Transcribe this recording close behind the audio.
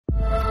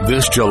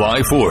This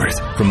July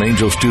 4th, from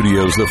Angel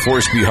Studios, the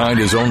force behind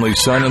His Only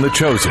Son and The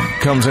Chosen,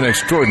 comes an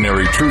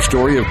extraordinary true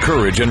story of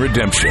courage and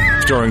redemption.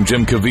 Starring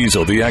Jim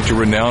Caviezel, the actor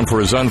renowned for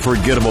his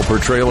unforgettable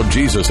portrayal of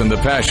Jesus in The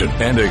Passion,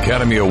 and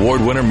Academy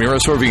Award winner Mira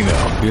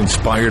Sorvino.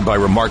 Inspired by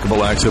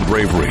remarkable acts of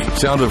bravery,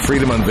 Sound of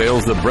Freedom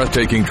unveils the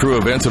breathtaking true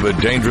events of a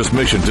dangerous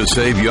mission to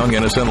save young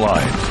innocent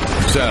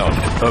lives. Sound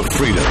of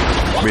Freedom.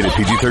 Rated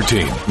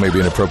PG-13. May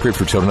be inappropriate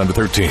for children under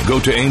 13. Go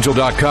to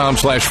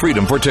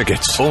angel.com/freedom for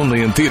tickets.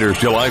 Only in theaters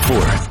July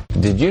 4th.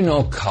 Did you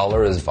know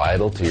color is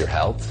vital to your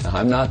health?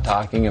 I'm not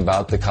talking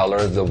about the color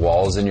of the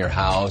walls in your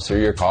house or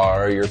your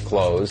car or your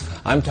clothes.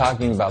 I'm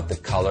talking about the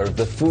color of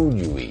the food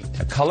you eat.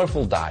 A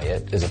colorful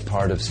diet is a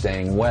part of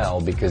staying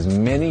well because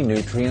many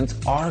nutrients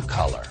are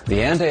color. The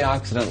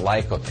antioxidant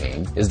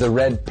lycopene is the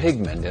red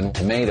pigment in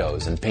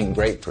tomatoes and pink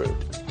grapefruit.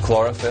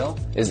 Chlorophyll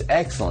is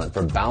excellent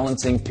for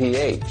balancing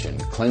pH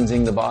and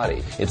cleansing the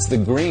body. It's the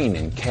green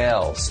in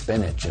kale,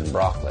 spinach, and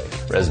broccoli.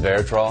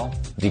 Resveratrol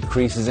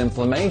decreases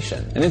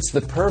inflammation, and it's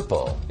the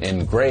purple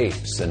in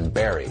grapes and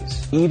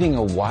berries. Eating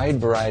a wide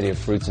variety of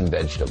fruits and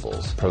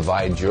vegetables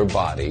provides your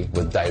body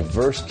with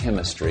diverse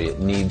chemistry it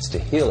needs to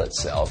heal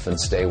itself and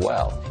stay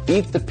well.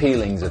 Eat the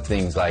peelings of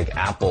things like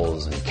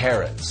apples and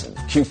carrots and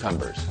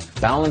cucumbers.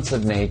 Balance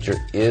of nature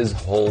is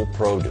whole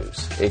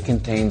produce. It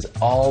contains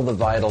all the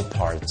vital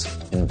parts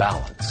in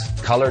balance.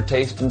 Color,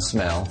 taste, and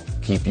smell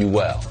keep you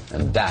well,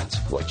 and that's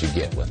what you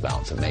get with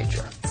Balance of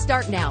Nature.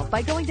 Start now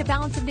by going to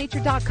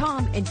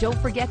balanceofnature.com, and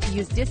don't forget to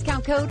use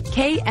discount code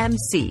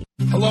KMC.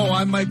 Hello,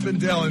 I'm Mike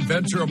Lindell,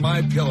 inventor of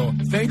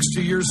MyPillow. Thanks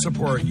to your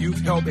support, you've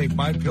helped make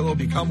MyPillow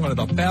become one of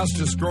the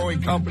fastest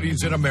growing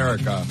companies in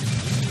America.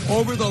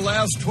 Over the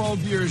last 12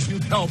 years,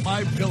 you've helped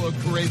MyPillow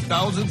create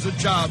thousands of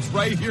jobs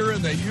right here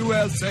in the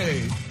USA.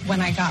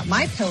 When I got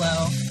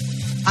MyPillow,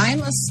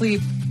 I'm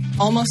asleep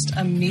almost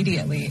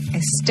immediately. I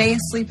stay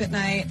asleep at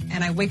night,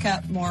 and I wake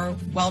up more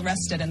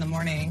well-rested in the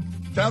morning.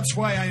 That's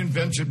why I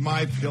invented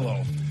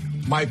MyPillow.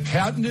 My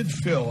patented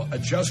fill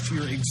adjusts to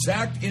your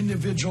exact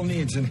individual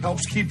needs and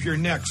helps keep your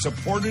neck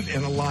supported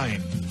and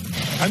aligned.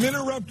 I'm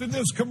interrupting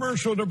this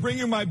commercial to bring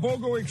you my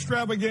BOGO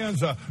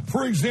extravaganza.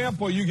 For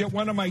example, you get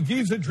one of my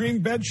Giza Dream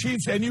bed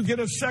sheets and you get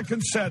a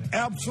second set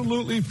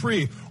absolutely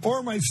free.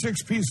 Or my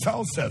 6-piece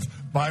towel sets.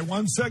 Buy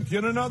one set,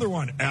 get another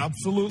one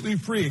absolutely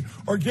free.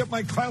 Or get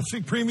my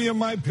classic premium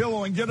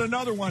MyPillow and get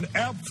another one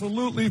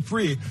absolutely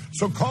free.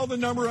 So call the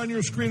number on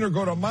your screen or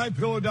go to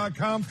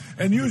MyPillow.com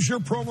and use your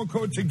promo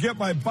code to get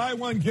my buy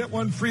one, get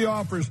one free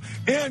offers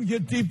and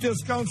get deep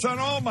discounts on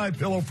all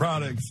MyPillow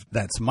products.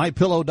 That's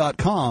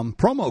MyPillow.com,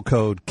 promo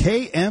code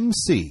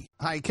KMC.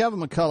 Hi, Kevin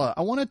McCullough.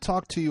 I want to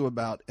talk to you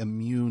about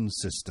immune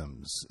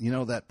systems. You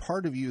know, that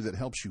part of you that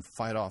helps you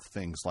fight off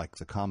things like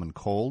the common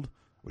cold,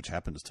 which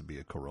happens to be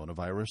a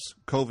coronavirus,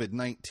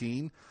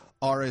 COVID-19,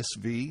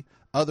 RSV,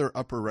 other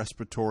upper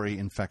respiratory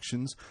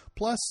infections.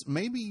 Plus,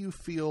 maybe you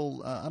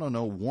feel,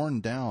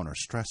 worn down or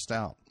stressed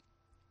out.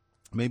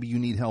 Maybe you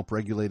need help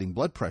regulating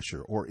blood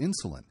pressure or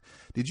insulin.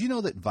 Did you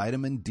know that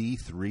vitamin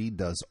D3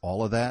 does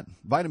all of that?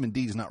 Vitamin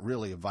D is not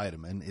really a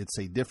vitamin. It's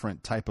a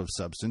different type of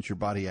substance. Your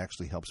body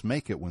actually helps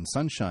make it when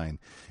sunshine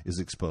is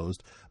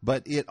exposed.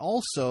 But it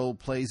also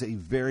plays a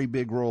very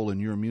big role in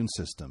your immune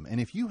system.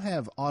 And if you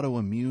have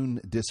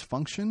autoimmune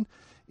dysfunction,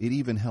 it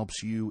even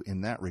helps you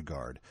in that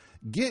regard.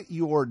 Get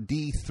your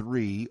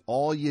D3,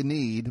 all you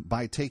need,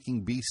 by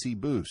taking BC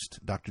Boost.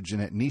 Dr.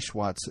 Jeanette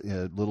Nishwat's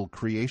little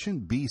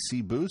creation,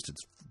 BC Boost.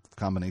 It's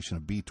combination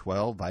of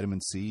B12,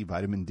 vitamin C,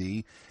 vitamin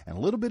D, and a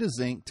little bit of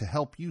zinc to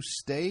help you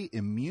stay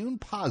immune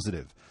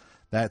positive.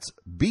 That's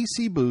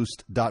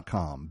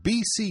bcboost.com.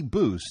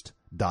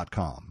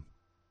 bcboost.com.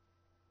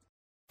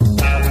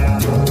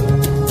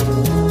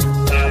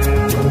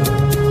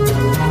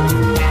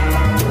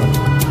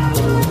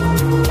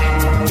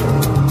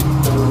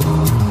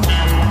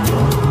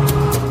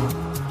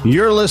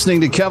 You're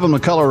listening to Kevin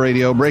McCullough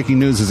Radio, breaking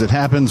news as it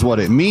happens, what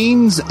it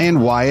means,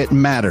 and why it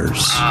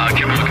matters.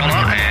 Kevin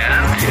McCullough,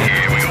 and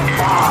here we go.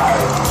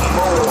 5,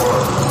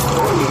 4, 3,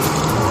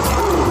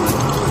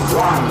 2,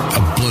 1.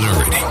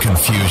 Obliterating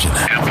confusion.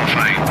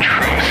 Amplifying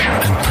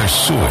truth. And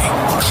pursuing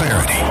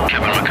clarity.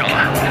 Kevin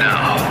McCullough,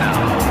 now.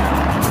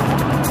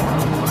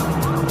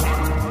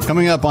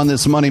 Coming up on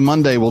this Money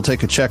Monday, we'll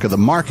take a check of the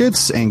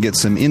markets and get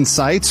some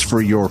insights for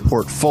your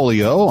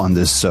portfolio on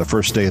this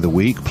first day of the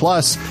week.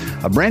 Plus,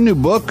 a brand new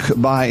book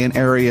by an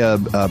area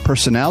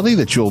personality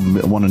that you'll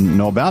want to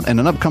know about, and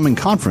an upcoming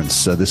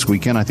conference this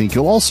weekend. I think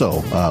you'll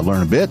also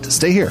learn a bit.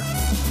 Stay here.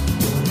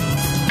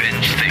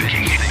 Binge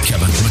Thinking.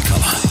 Kevin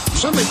McCullough.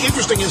 Something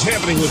interesting is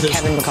happening with this.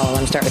 Kevin McCullough,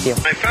 let me start with you.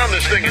 I found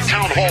this thing at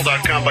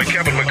townhall.com by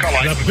Kevin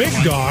McCullough. The big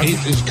dog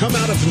has come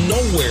out of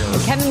nowhere.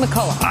 Kevin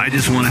McCullough. I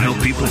just want to help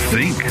people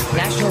think.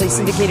 Nationally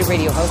syndicated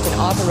radio host and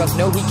author of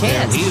No He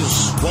Can't. And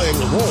he's playing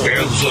the role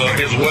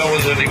as well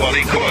as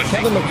anybody could.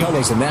 Kevin McCullough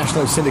is a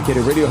nationally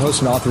syndicated radio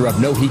host and author of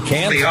No He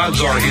Can't. The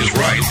odds are he's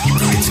right.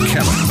 It's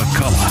Kevin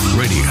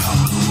McCullough Radio.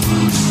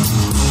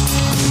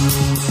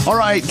 All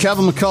right,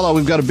 Kevin McCullough,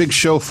 we've got a big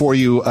show for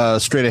you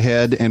straight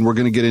ahead, and we're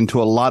going to get into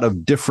a lot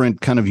of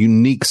different kind of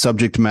unique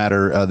subject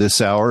matter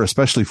this hour,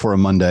 especially for a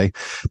Monday.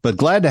 But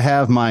glad to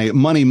have my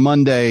Money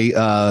Monday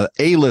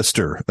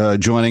A-lister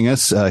joining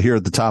us here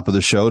at the top of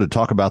the show to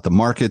talk about the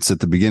markets at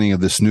the beginning of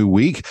this new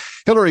week.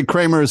 Hillary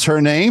Kramer is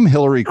her name.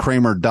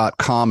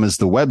 HillaryKramer.com is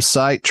the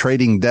website.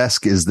 Trading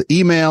Desk is the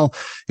email.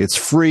 It's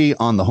free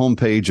on the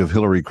homepage of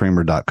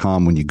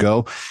HillaryKramer.com when you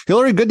go.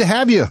 Hillary, good to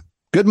have you.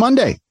 Good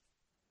Monday.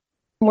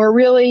 We're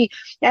really,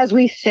 as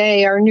we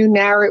say, our new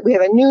narrative. We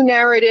have a new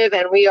narrative,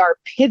 and we are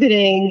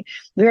pivoting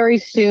very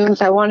soon.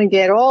 So I want to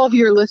get all of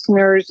your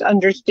listeners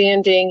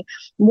understanding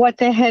what's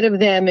ahead of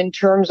them in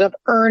terms of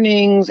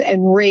earnings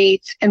and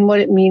rates and what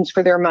it means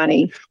for their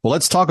money. Well,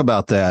 let's talk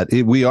about that.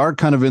 We are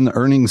kind of in the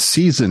earnings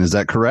season. Is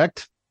that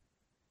correct?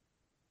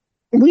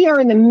 We are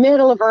in the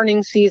middle of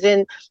earnings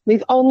season.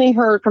 We've only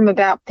heard from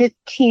about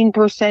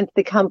 15% of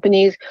the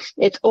companies.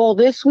 It's all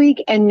this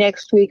week, and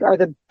next week are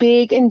the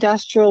big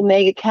industrial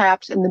mega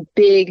caps and the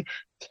big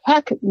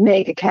tech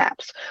mega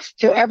caps.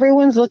 So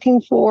everyone's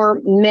looking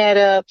for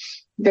Meta.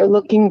 They're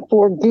looking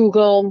for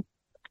Google.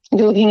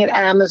 They're looking at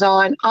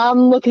Amazon.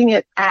 I'm looking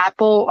at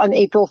Apple on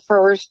April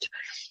 1st.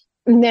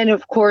 And then,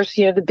 of course,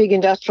 the big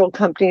industrial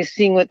companies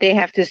seeing what they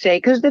have to say,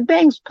 because the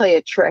banks play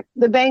a trick.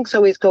 The banks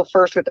always go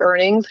first with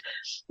earnings.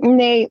 And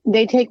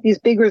they take these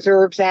big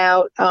reserves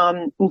out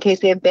in case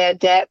they have bad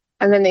debt,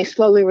 and then they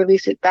slowly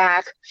release it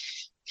back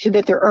so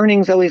that their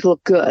earnings always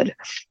look good.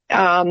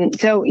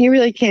 So you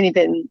really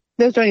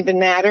those don't even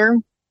matter.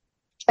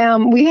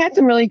 We had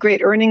some really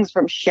great earnings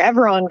from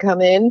Chevron come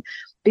in,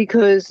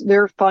 because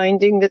they're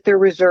finding that their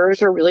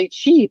reserves are really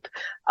cheap.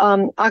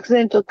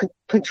 Occidental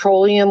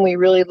Petroleum, we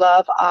really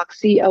love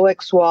Oxy,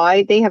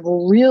 OXY. They have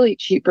really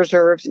cheap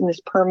reserves in this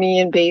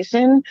Permian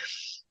Basin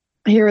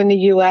here in the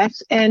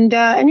U.S. And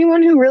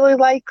anyone who really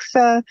likes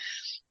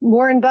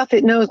Warren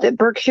Buffett knows that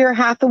Berkshire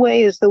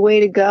Hathaway is the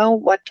way to go.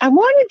 What I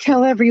want to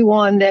tell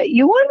everyone that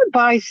you want to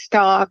buy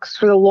stocks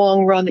for the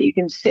long run that you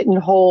can sit and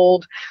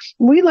hold.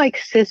 We like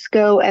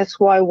Cisco,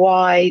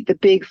 SYY, the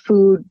big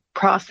food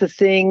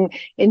processing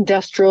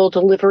industrial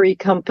delivery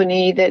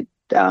company that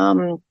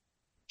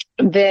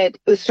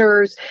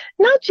serves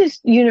not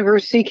just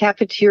university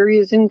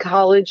cafeterias and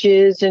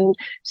colleges and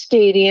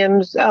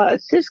stadiums.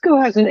 Cisco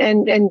has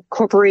and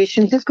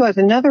corporations. Cisco has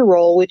another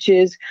role, which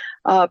is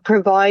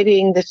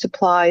providing the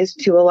supplies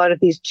to a lot of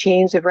these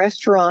chains of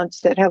restaurants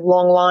that have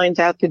long lines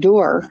out the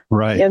door.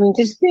 Right. I mean,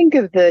 just think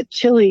of the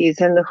Chili's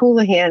and the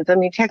Houlihan's. I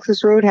mean,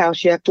 Texas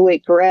Roadhouse, you have to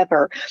wait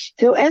forever.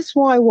 So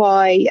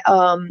SYY,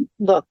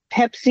 look,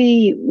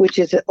 Pepsi, which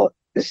is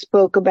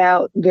spoke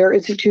about their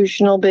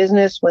institutional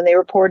business when they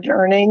reported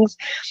earnings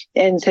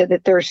and said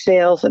that their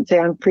sales, let's say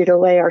on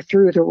Frito-Lay, are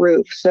through the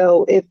roof.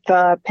 So if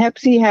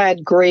Pepsi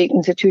had great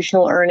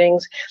institutional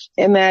earnings,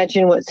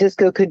 imagine what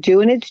Cisco could do.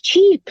 And it's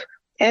cheap.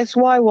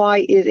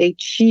 SYY is a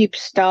cheap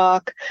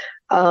stock.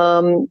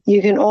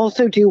 You can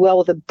also do well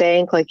with a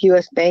bank like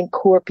U.S. Bank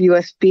Corp,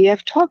 USB.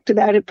 I've talked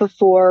about it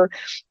before.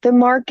 The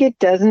market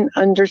doesn't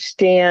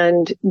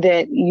understand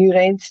that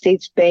United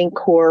States Bank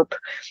Corp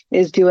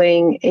is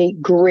doing a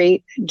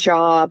great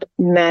job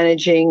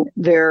managing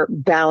their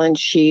balance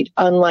sheet,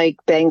 unlike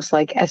banks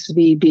like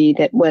SVB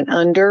that went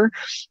under.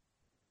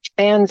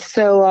 And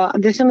so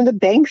there's some of the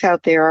banks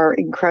out there are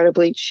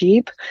incredibly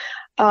cheap.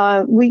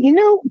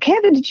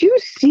 Kevin, did you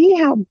see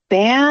how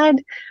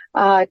bad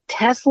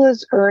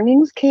Tesla's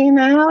earnings came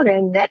out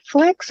and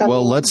Netflix?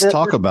 Well, let's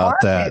talk about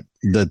that.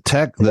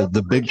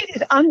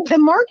 The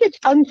market's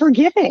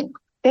unforgiving.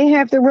 They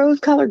have the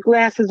rose-colored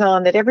glasses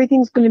on that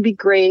everything's going to be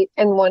great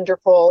and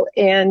wonderful,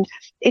 and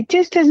it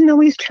just doesn't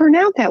always turn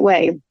out that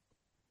way.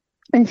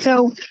 And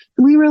so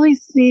we really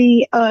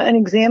see an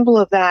example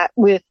of that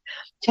with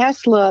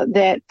Tesla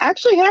that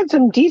actually had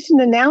some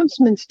decent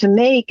announcements to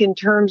make in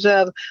terms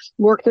of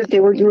work that they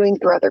were doing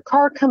for other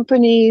car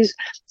companies,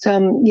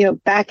 some,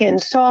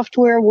 back-end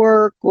software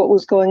work, what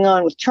was going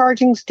on with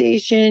charging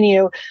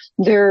station,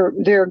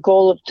 their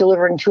goal of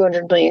delivering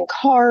 200 million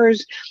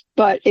cars,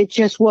 but it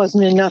just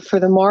wasn't enough for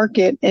the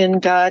market.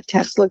 And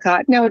Tesla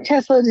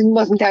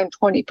wasn't down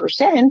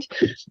 20%.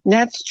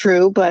 That's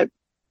true, but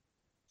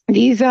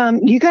these,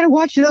 you got to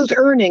watch those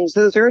earnings.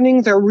 Those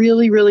earnings are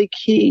really, really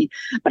key.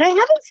 But I have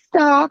a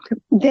stock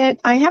that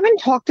I haven't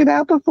talked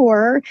about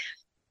before.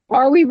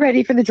 Are we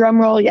ready for the drum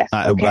roll? Yes.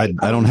 Okay.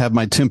 I don't have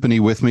my timpani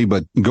with me,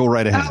 but go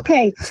right ahead.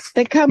 Okay.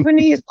 The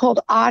company is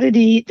called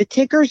Oddity. The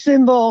ticker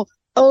symbol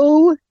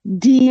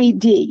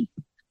ODD.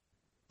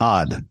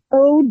 Odd.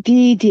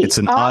 ODD. It's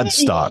an odd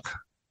stock.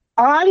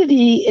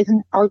 Oddity is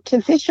an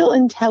artificial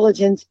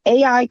intelligence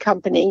AI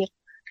company.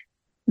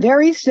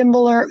 Very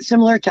similar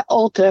to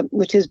Ulta,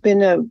 which has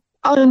been an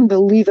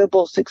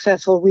unbelievable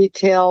successful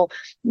retail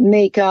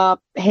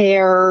makeup,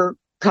 hair,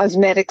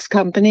 cosmetics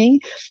company.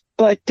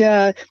 But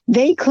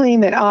they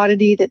claim at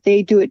Oddity that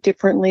they do it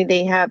differently.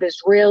 They have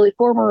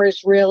former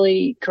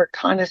Israeli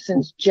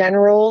reconnaissance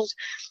generals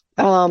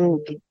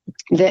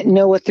that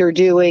know what they're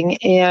doing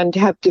and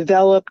have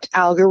developed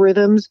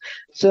algorithms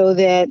so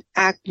that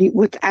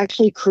what's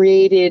actually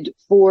created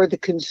for the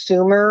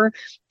consumer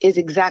is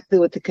exactly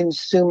what the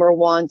consumer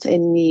wants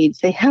and needs.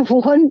 They have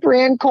one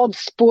brand called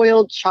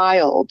Spoiled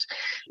Child.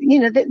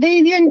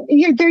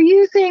 They're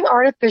using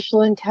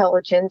artificial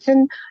intelligence,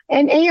 and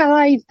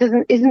AI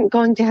isn't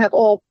going to have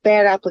all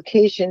bad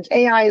applications.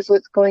 AI is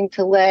what's going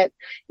to let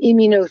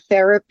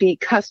immunotherapy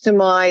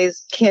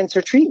customize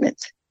cancer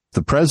treatments.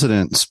 The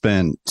president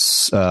spent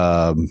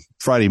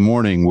Friday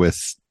morning with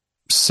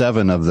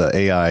 7 of the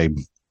AI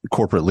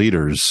corporate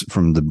leaders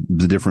from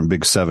the different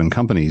big 7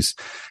 companies,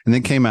 and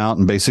then came out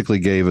and basically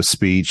gave a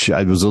speech.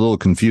 It was a little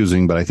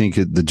confusing, but I think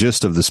the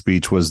gist of the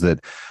speech was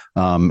that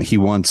he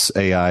wants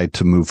AI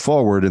to move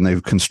forward, and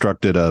they've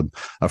constructed a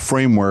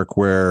framework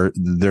where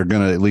they're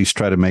going to at least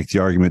try to make the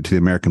argument to the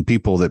American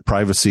people that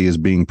privacy is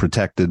being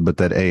protected, but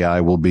that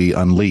AI will be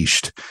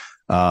unleashed.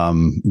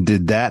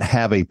 Did that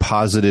have a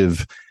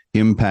positive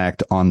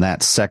impact on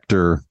that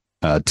sector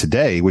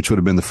today, which would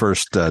have been the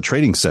first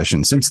trading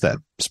session since that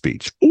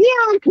speech?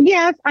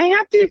 Yes, I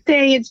have to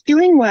say it's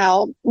doing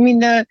well. I mean,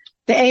 the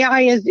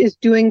AI is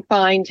doing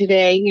fine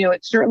today.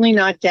 It's certainly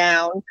not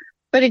down,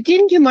 but it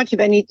didn't do much of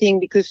anything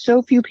because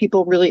so few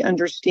people really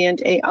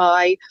understand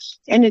AI.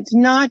 And it's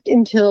not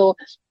until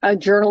a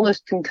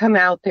journalist can come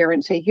out there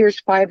and say, here's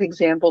 5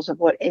 examples of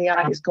what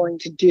AI is going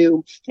to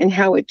do and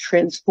how it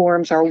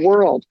transforms our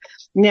world.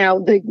 Now,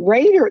 the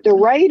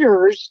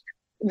writers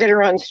that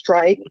are on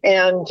strike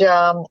and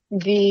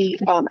the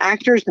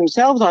actors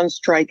themselves on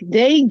strike,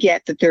 they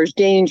get that there's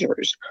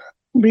dangers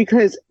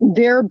because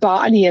their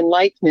body and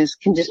likeness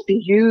can just be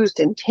used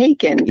and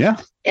taken. Yeah,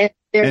 and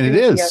it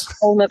is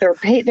they're going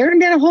to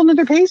be at a whole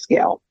nother pay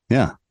scale.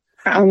 Yeah.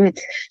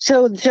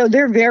 So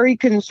they're very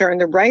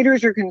concerned. The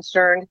writers are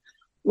concerned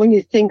when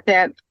you think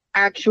that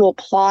actual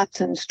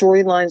plots and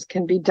storylines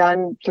can be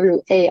done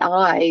through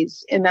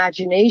AI's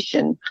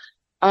imagination.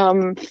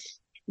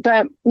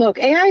 But look,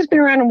 AI has been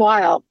around a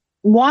while.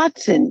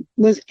 Watson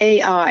was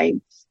AI.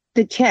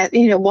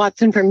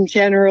 Watson from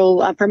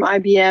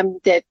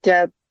IBM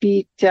that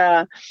beat,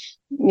 our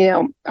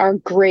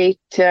great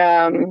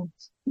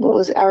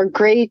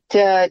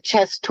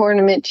chess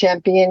tournament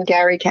champion,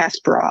 Garry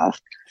Kasparov.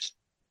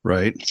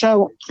 Right.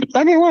 So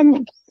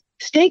everyone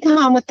stay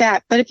calm with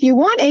that. But if you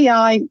want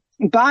AI,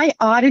 buy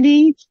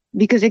Oddity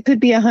because it could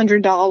be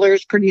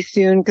 $100 pretty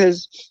soon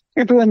because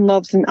everyone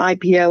loves an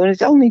IPO and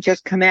it's only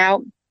just come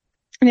out.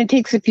 And it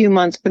takes a few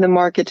months for the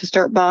market to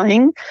start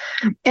buying.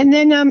 And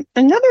then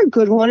another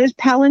good one is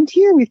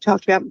Palantir. We've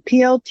talked about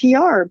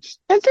PLTR.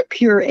 That's a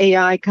pure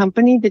AI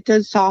company that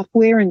does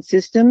software and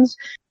systems.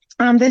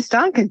 The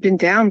stock has been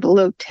down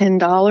below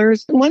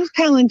 $10. Once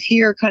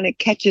Palantir kind of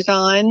catches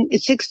on,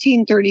 it's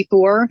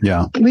 $16.34.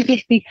 Yeah. We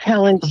could see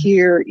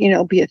Palantir,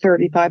 be a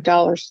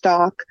 $35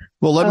 stock.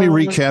 Well, let me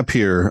recap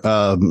here.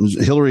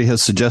 Hillary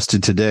has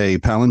suggested today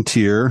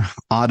Palantir,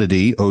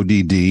 Oddity,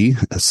 ODD,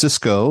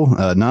 Cisco,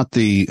 not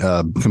the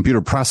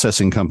computer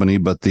processing company,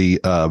 but the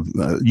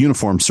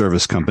uniform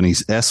service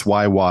companies,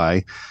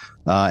 SYY.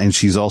 And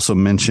she's also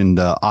mentioned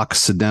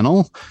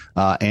Occidental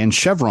and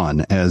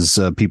Chevron as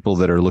people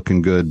that are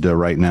looking good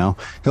right now.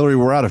 Hillary,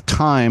 we're out of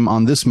time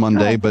on this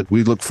Monday, but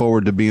we look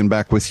forward to being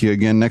back with you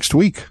again next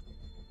week.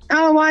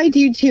 Oh, I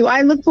do too.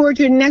 I look forward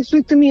to it. Next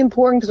week's going to be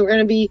important because we're going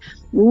to be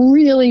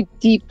really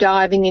deep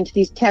diving into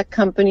these tech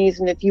companies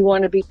and if you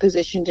want to be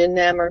positioned in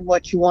them or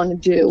what you want to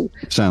do.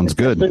 Sounds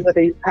good.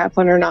 Whether you have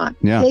one or not.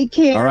 Yeah. Take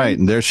care. All right.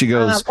 And there she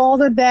goes. All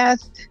the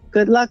best.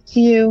 Good luck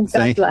to you.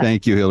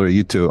 Thank you, Hillary.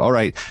 You too. All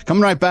right.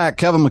 Coming right back.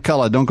 Kevin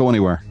McCullough. Don't go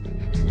anywhere.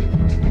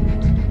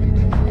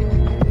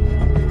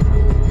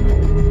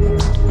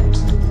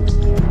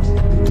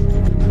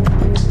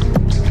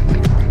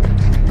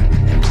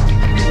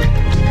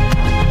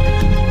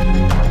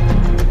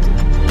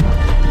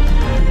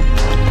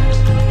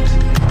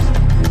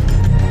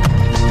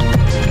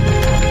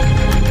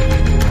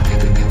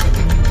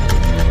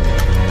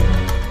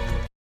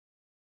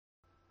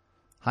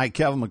 Hi,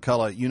 Kevin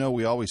McCullough.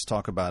 We always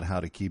talk about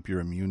how to keep your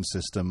immune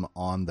system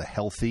on the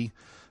healthy.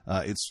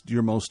 It's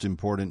your most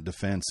important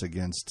defense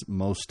against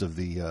most of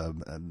the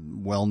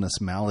wellness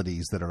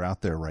maladies that are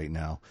out there right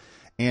now.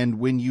 And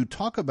when you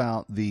talk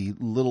about the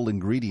little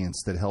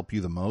ingredients that help you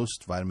the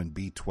most, vitamin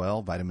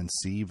B12, vitamin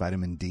C,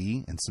 vitamin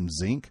D, and some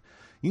zinc,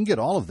 you can get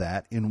all of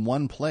that in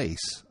one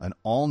place. An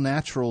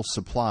all-natural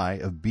supply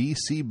of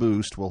BC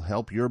Boost will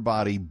help your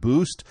body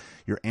boost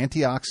your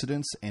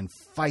antioxidants and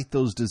fight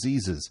those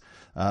diseases.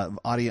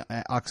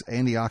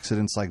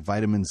 Antioxidants like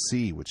vitamin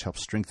C, which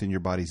helps strengthen your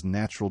body's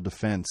natural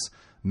defense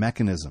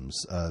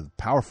mechanisms.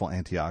 Powerful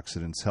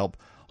antioxidants help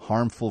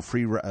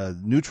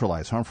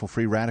neutralize harmful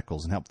free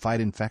radicals and help fight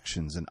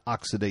infections and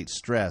oxidate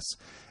stress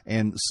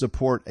and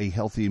support a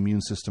healthy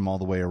immune system all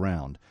the way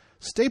around.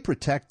 Stay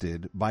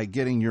protected by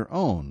getting your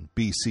own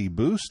BC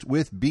Boost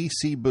with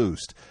BC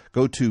Boost.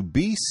 Go to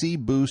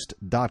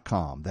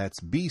bcboost.com.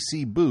 That's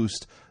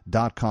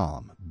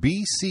bcboost.com.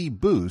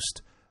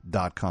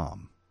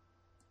 bcboost.com.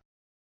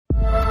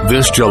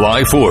 This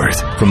July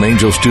 4th, from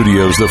Angel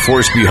Studios, the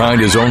force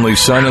behind His Only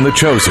Son and The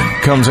Chosen,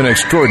 comes an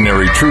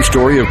extraordinary true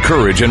story of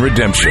courage and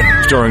redemption.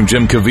 Starring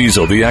Jim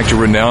Caviezel, the actor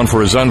renowned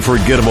for his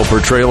unforgettable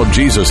portrayal of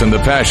Jesus in The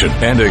Passion,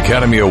 and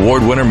Academy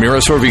Award winner Mira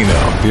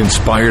Sorvino.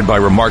 Inspired by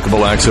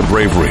remarkable acts of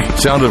bravery,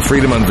 Sound of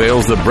Freedom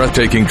unveils the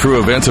breathtaking true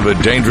events of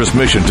a dangerous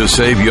mission to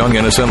save young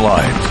innocent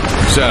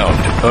lives. Sound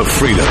of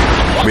Freedom.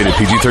 Rated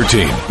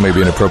PG-13. May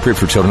be inappropriate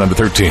for children under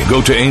 13.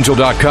 Go to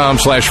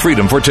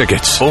angel.com/freedom for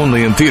tickets.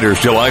 Only in theaters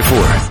July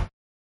 4th.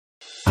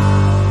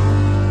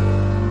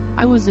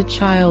 I was a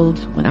child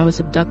when I was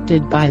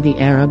abducted by the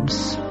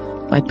Arabs.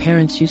 My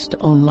parents used to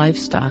own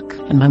livestock,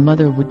 and my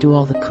mother would do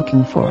all the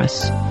cooking for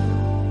us.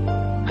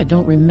 I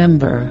don't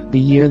remember the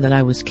year that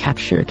I was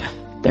captured.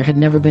 There had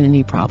never been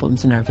any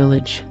problems in our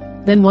village.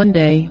 Then one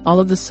day, all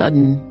of a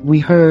sudden, we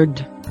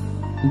heard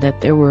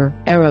that there were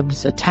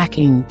Arabs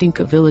attacking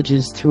Dinka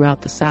villages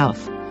throughout the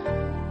south.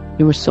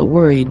 We were so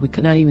worried we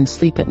could not even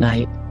sleep at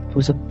night. It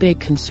was a big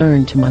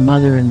concern to my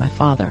mother and my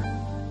father.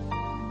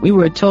 We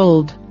were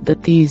told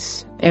that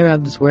these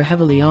Arabs were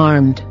heavily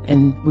armed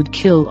and would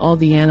kill all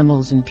the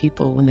animals and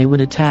people when they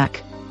would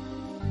attack.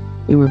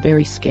 We were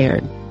very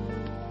scared.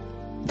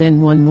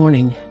 Then one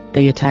morning,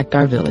 they attacked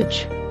our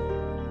village.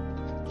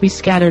 We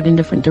scattered in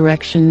different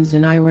directions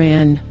and I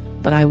ran,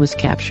 but I was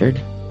captured.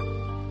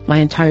 My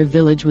entire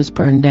village was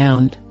burned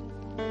down,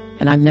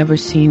 and I've never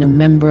seen a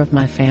member of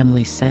my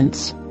family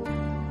since.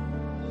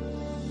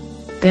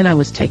 Then I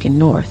was taken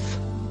north,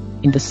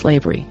 into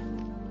slavery.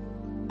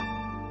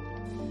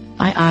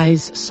 My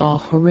eyes saw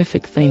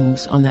horrific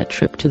things on that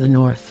trip to the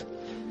north.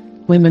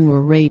 Women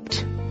were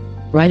raped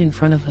right in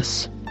front of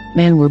us.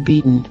 Men were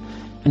beaten,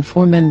 and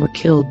 4 men were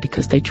killed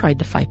because they tried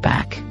to fight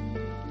back.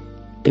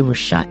 They were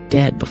shot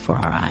dead before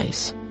our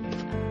eyes.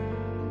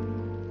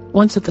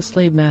 Once at the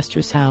slave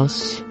master's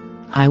house,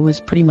 I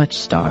was pretty much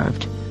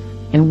starved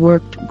and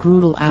worked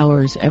brutal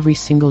hours every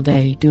single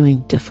day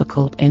doing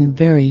difficult and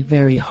very,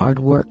 very hard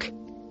work.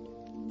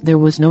 There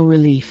was no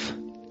relief.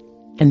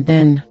 And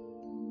then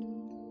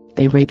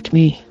they raped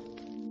me.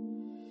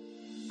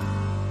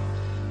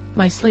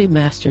 My slave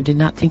master did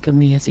not think of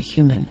me as a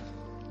human.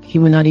 He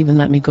would not even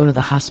let me go to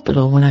the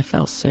hospital when I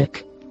fell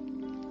sick.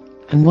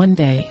 And one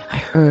day I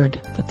heard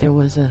that there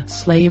was a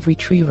slave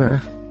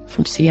retriever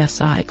from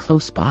CSI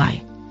close by.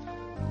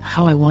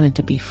 How I wanted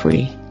to be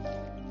free.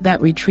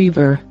 That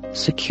retriever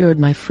secured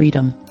my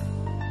freedom.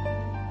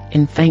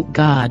 And thank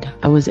God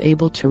I was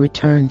able to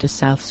return to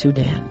South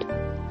Sudan.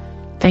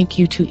 Thank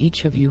you to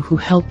each of you who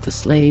helped the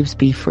slaves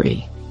be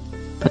free.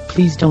 But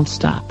please don't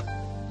stop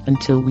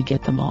until we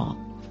get them all.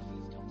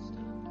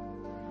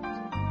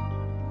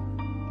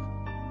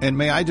 And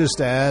may I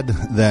just add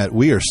that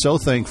we are so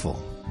thankful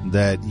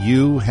that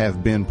you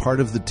have been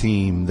part of the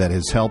team that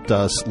has helped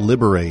us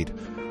liberate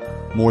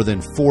more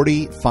than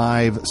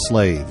 45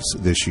 slaves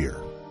this year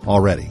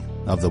already.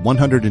 Of the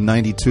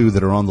 192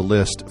 that are on the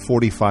list,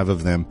 45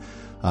 of them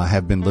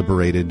have been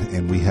liberated,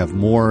 and we have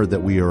more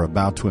that we are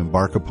about to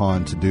embark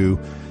upon to do.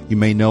 You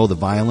may know the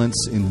violence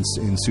in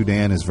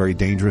Sudan is very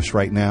dangerous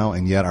right now,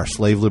 and yet our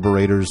slave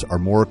liberators are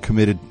more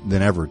committed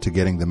than ever to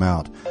getting them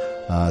out,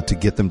 to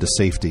get them to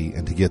safety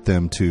and to get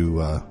them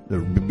to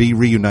be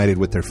reunited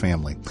with their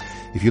family.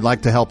 If you'd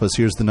like to help us,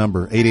 here's the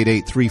number,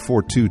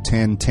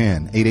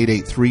 888-342-1010,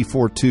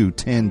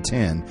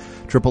 888-342-1010,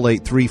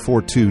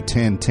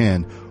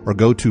 888-342-1010, or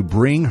go to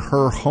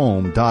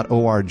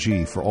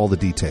bringherhome.org for all the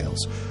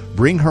details.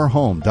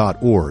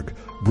 Bringherhome.org,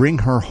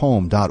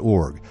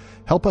 bringherhome.org.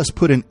 Help us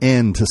put an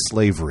end to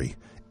slavery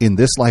in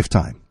this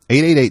lifetime.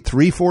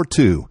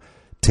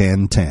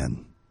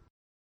 888-342-1010.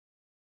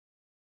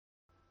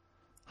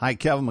 Hi,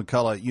 Kevin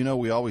McCullough. You know,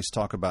 we always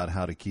talk about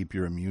how to keep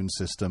your immune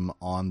system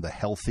on the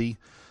healthy.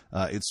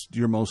 It's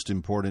your most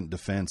important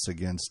defense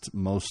against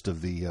most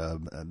of the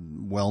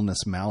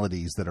wellness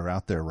maladies that are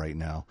out there right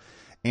now.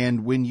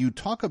 And when you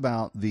talk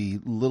about the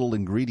little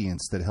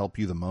ingredients that help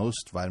you the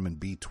most, vitamin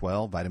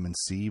B12, vitamin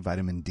C,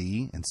 vitamin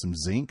D, and some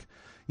zinc,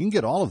 you can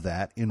get all of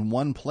that in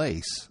one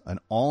place. An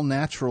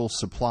all-natural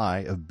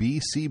supply of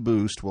BC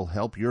Boost will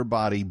help your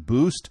body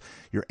boost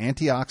your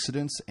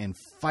antioxidants and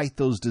fight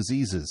those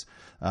diseases.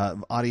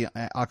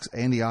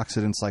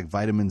 Antioxidants like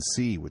vitamin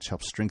C, which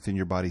helps strengthen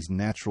your body's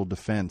natural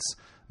defense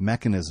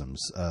mechanisms.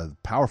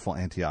 Powerful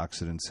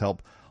antioxidants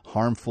help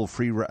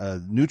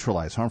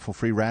neutralize harmful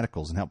free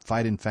radicals and help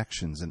fight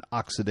infections and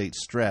oxidate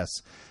stress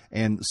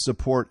and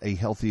support a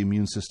healthy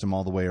immune system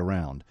all the way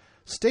around.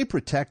 Stay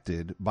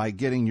protected by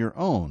getting your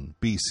own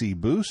BC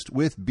Boost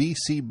with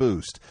BC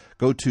Boost.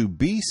 Go to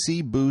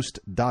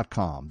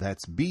bcboost.com.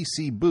 That's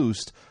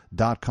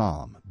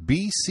bcboost.com.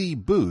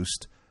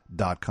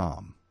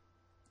 bcboost.com.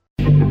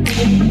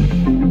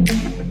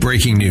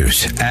 Breaking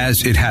news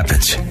as it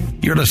happens.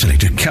 You're listening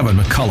to Kevin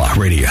McCullough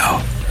Radio.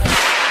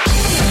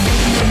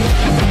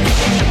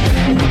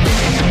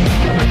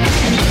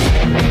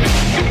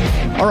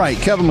 All right,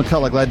 Kevin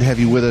McCullough, glad to have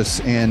you with us.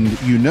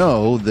 And you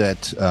know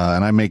that,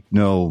 and I make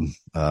no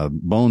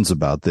bones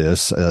about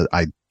this,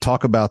 I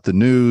talk about the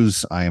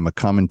news. I am a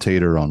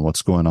commentator on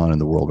what's going on in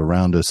the world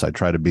around us. I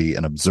try to be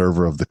an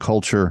observer of the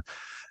culture.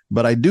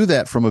 But I do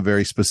that from a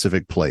very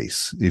specific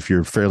place. If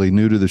you're fairly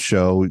new to the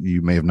show,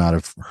 you may not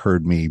have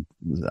heard me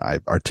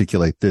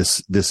articulate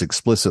this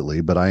explicitly,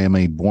 but I am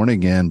a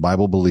born-again,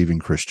 Bible-believing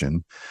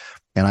Christian,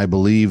 and I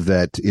believe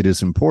that it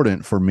is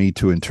important for me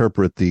to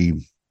interpret the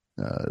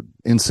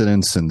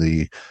incidents and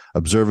the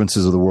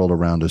observances of the world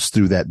around us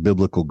through that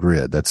biblical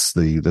grid. That's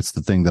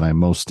the thing that I'm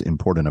most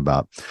important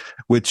about,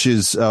 which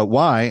is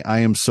why I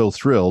am so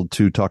thrilled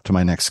to talk to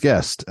my next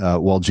guest.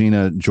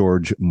 Walgina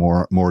George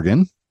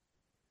Morgan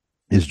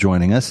is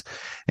joining us,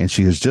 and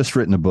she has just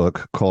written a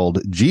book called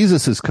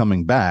Jesus is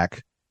Coming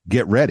Back,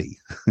 Get Ready.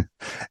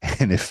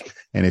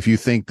 And if you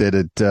think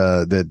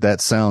that that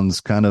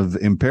sounds kind of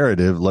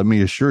imperative, let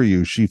me assure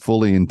you, she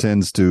fully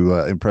intends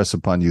to impress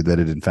upon you that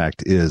it in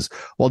fact is.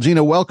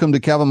 Walgina, welcome to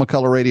Kevin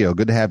McCullough Radio.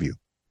 Good to have you.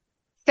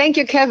 Thank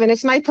you, Kevin.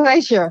 It's my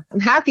pleasure.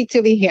 I'm happy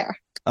to be here.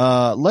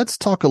 Let's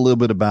talk a little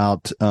bit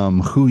about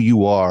who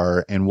you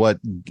are and what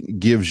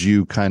gives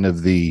you kind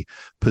of the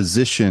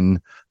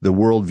position, the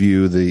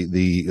worldview,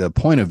 the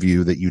point of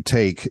view that you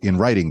take in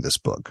writing this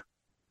book.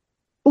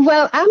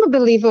 Well, I'm a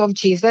believer of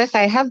Jesus.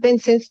 I have been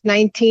since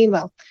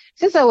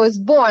I was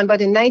born,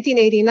 but in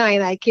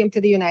 1989, I came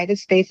to the United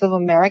States of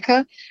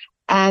America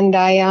and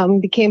I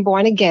became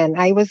born again.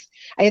 I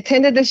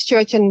attended this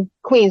church in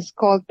Queens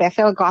called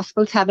Bethel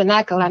Gospel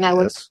Tabernacle, and I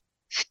was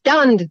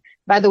stunned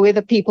by the way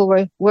the people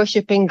were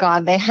worshiping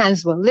God. Their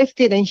hands were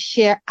lifted in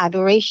sheer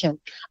adoration.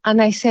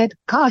 And I said,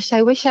 gosh,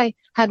 I wish I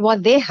had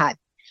what they had,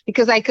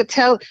 because I could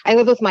tell I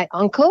lived with my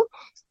uncle.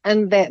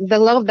 And the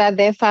love that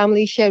their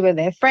family shared with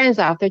their friends.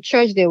 After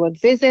church, they would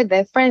visit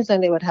their friends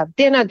and they would have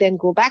dinner, then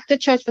go back to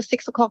church for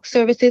 6 o'clock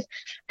services.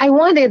 I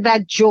wanted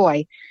that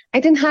joy. I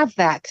didn't have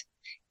that.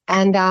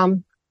 And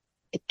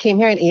it came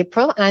here in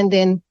April. And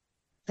then,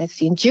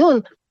 in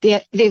June,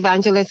 the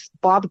evangelist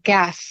Bob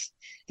Gass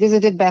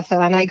visited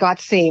Bethel and I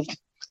got saved.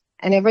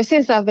 And ever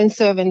since I've been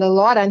serving the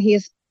Lord, and he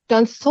has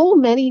done so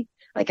many,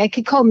 I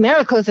could call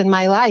miracles in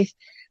my life.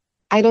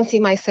 I don't see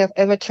myself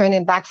ever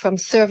turning back from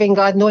serving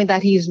God, knowing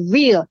that he is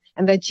real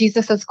and that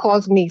Jesus has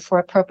called me for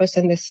a purpose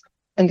in this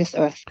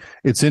earth.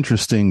 It's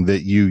interesting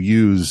that you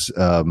use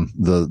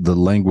the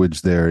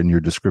language there in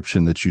your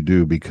description that you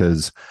do,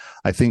 because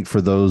I think for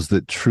those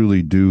that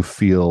truly do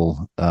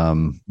feel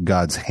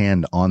God's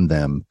hand on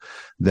them,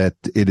 that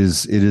it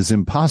is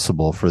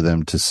impossible for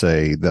them to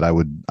say that I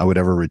would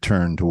ever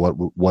return to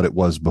what it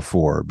was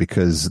before,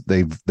 because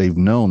they've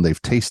known,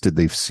 they've tasted,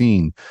 they've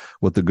seen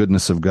what the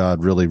goodness of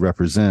God really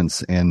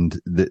represents, and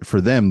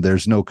for them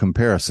there's no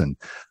comparison.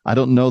 I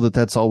don't know that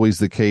that's always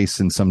the case,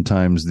 and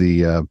sometimes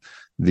the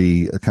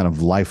kind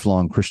of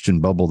lifelong Christian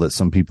bubble that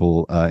some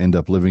people end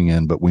up living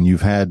in. But when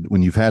you've had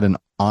an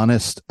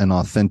honest and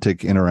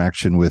authentic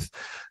interaction with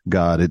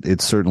God,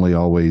 it certainly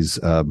always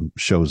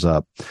shows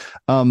up.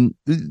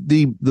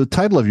 The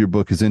title of your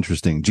book is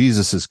interesting.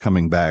 Jesus is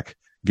Coming Back.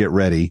 Get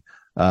ready.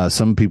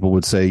 Some people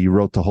would say you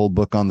wrote the whole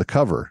book on the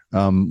cover.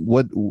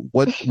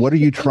 What are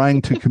you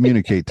trying to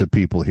communicate to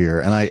people here?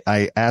 And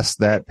I asked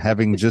that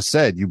having just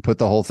said you put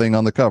the whole thing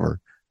on the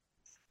cover.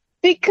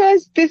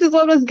 Because this is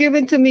what was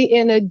given to me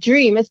in a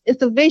dream.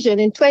 It's a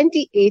vision. In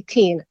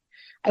 2018,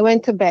 I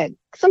went to bed.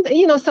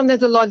 Sometimes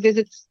the Lord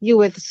visits you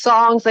with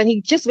songs, and he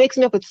just wakes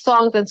me up with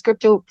songs and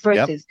scripture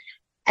verses. Yep.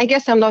 I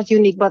guess I'm not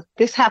unique, but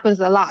this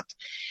happens a lot.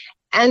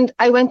 And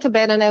I went to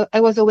bed and I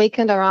was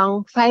awakened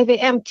around 5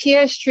 a.m.,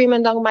 tears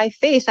streaming down my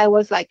face. I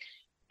was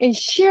in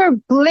sheer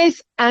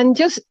bliss and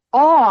just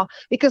awe,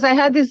 because I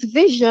had this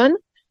vision.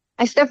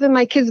 I stepped in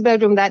my kids'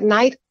 bedroom that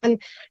night,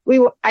 and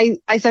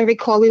as I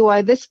recall, we were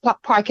at this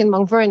park in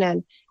Mount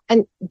Vernon,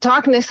 and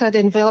darkness had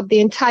enveloped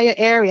the entire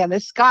area, the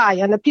sky,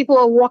 and the people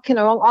were walking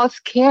around all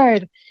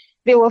scared.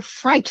 They were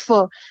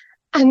frightful.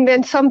 And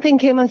then something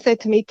came and said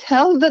to me,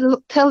 tell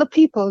the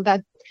people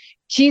that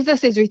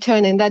Jesus is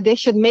returning, that they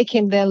should make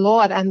him their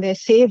Lord and their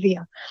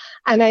Savior.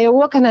 And I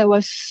awoke and I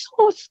was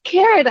so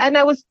scared, and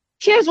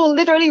tears were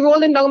literally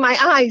rolling down my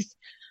eyes.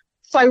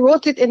 So I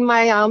wrote it in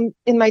my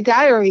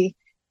diary.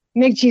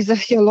 Make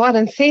Jesus your Lord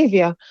and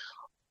Savior.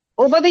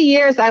 Over the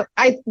years,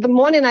 the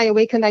morning I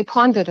awakened, I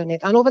pondered on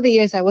it. And over the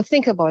years, I would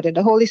think about it.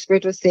 The Holy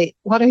Spirit would say,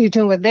 what are you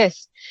doing with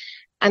this?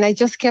 And I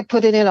just kept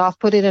putting it off.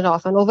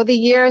 And over the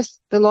years,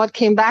 the Lord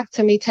came back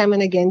to me time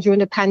and again. During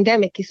the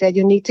pandemic, he said,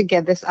 you need to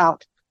get this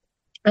out.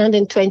 And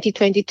in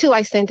 2022,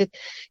 I sent it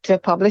to a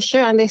publisher,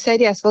 and they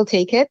said, yes, we'll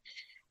take it.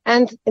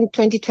 And in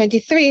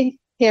 2023,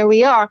 here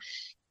we are.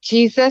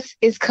 Jesus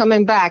is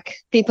coming back.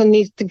 People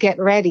need to get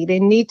ready. They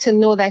need to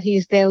know that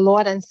he's their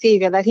Lord and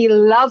Savior, that he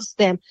loves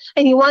them,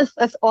 and he wants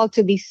us all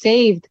to be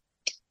saved.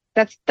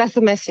 That's the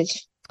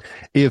message.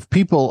 If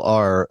people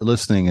are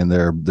listening and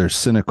they're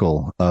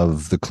cynical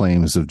of the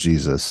claims of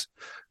Jesus,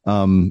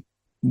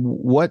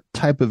 what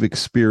type of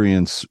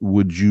experience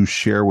would you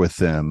share with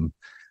them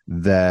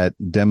that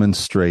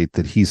demonstrate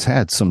that he's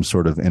had some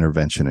sort of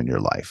intervention in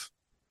your life?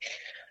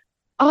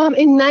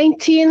 In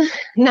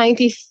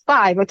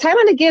 1995, time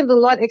and again, the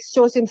Lord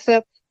exposed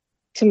himself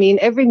to me in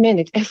every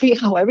minute, every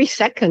hour, every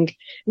second.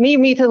 Me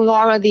meeting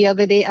Laura the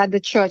other day at the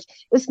church,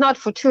 it's not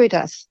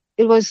fortuitous.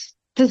 It was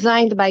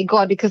designed by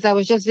God, because I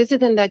was just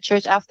visiting that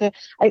church after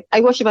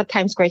I worship at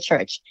Times Square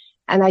Church.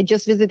 And I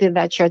just visited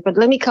that church. But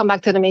let me come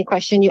back to the main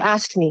question you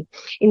asked me.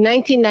 In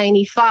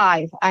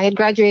 1995, I had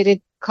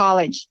graduated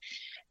college,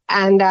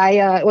 and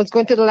I was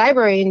going to the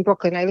library in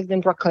Brooklyn. I lived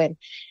in Brooklyn.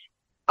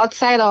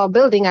 Outside our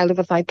building, I lived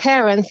with my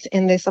parents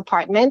in this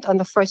apartment on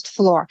the first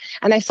floor.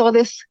 And I saw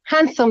this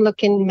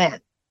handsome-looking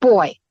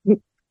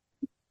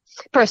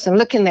person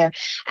looking there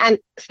and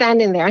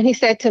standing there. And he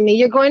said to me,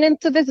 "You're going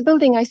into this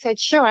building?" I said,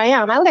 "Sure, I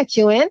am. I'll let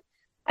you in."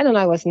 I don't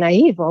know, I was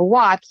naive or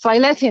what. So I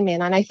let him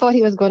in, and I thought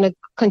he was going to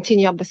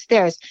continue up the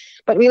stairs.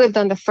 But we lived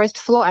on the first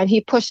floor, and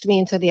he pushed me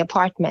into the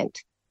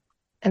apartment.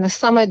 And a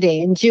summer day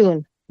in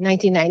June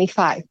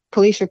 1995,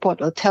 police report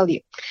will tell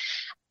you.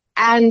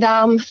 And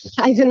I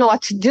didn't know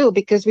what to do,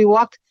 because we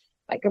walked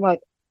like about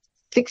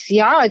 6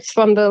 yards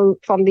from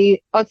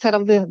the outside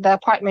of the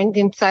apartment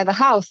inside the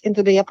house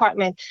into the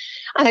apartment.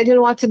 And I didn't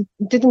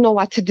know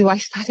what to do. I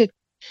started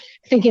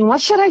thinking,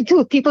 what should I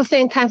do? People say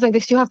in times like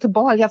this, you have to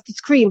bawl, you have to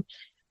scream.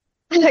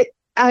 And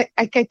I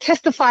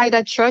testified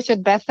at church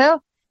at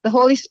Bethel. The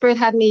Holy Spirit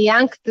had me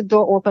yank the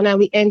door open, and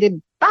we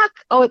ended back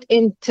out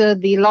into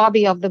the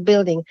lobby of the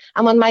building.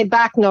 I'm on my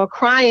back now,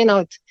 crying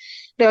out.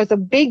 There was a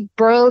big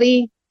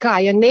burly guy,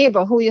 a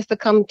neighbor who used to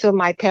come to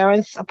my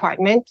parents'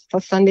 apartment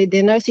for Sunday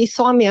dinners. He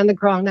saw me on the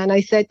ground, and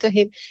I said to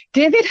him,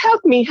 "David,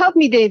 help me,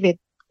 David."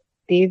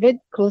 David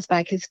closed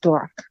back his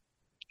door.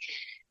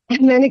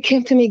 And then it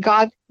came to me,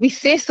 God, we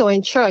say so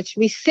in church.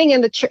 We sing in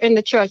the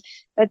church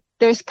that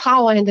there's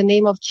power in the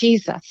name of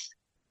Jesus.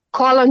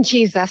 Call on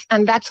Jesus.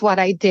 And that's what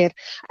I did.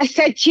 I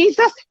said,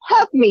 "Jesus,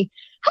 help me,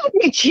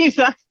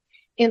 Jesus,"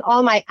 in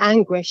all my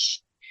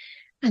anguish.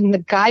 And the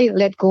guy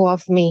let go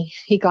of me.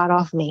 He got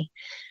off me.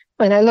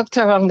 When I looked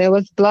around, there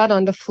was blood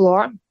on the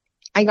floor.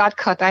 I got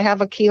cut. I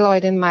have a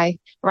keloid in my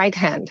right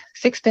hand.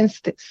 16.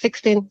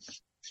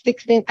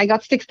 I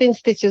got 16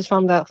 stitches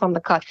from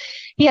the cut.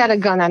 He had a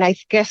gun, and I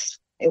guess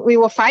we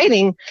were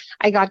fighting.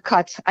 I got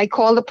cut. I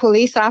called the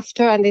police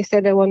after, and they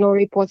said there were no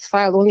reports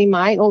filed, only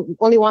mine.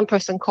 Only one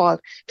person called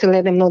to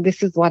let them know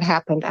this is what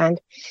happened. And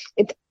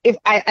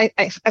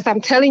as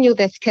I'm telling you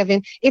this,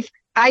 Kevin, if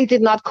I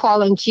did not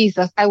call on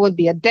Jesus, I would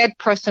be a dead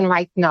person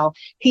right now.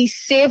 He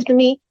saved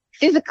me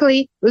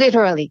physically,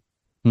 literally.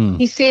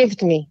 He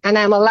saved me, and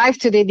I'm alive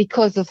today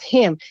because of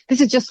him.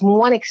 This is just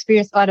one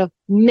experience out of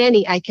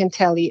many, I can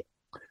tell you.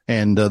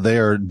 And they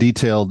are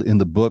detailed in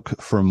the book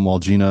from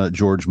Walgina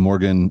George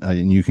Morgan,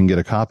 and you can get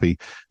a copy.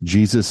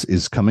 Jesus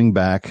is Coming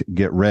Back.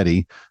 Get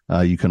ready.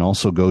 You can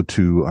also go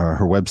to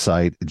her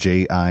website,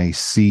 jicb.net,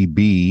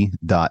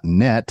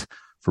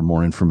 for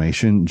more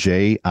information.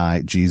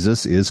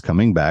 Jesus is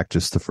Coming Back,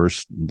 just the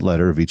first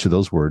letter of each of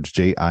those words,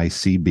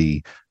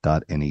 jicb.net.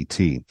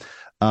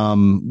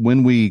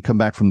 When we come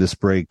back from this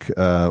break,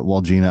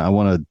 Walgina, I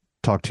want to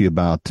talk to you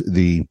about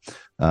the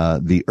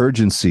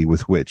urgency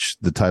with which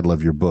the title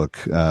of your book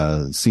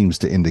seems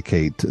to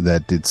indicate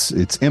that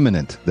it's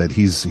imminent, that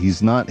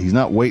he's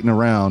not waiting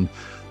around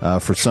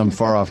for some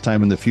far off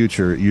time in the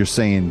future. You're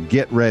saying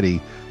get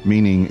ready,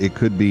 meaning it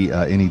could be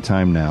any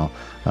time now.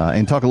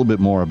 And talk a little bit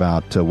more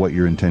about what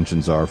your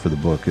intentions are for the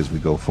book as we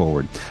go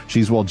forward.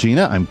 She's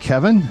Walgina. I'm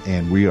Kevin,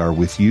 and we are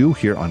with you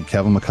here on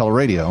Kevin McCullough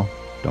Radio.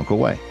 Don't go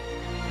away.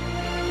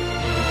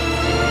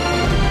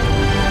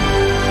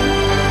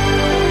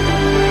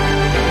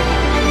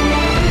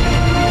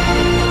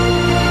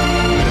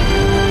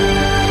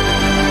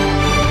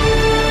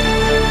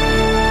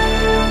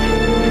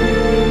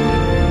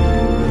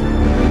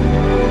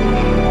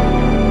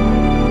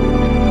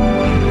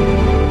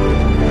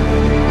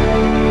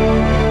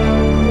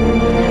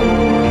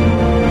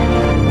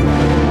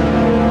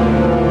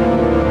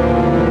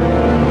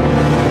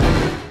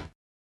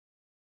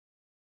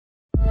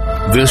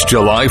 This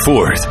July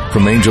 4th,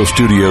 from Angel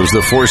Studios,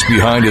 the force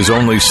behind His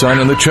only Son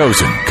and the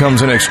Chosen,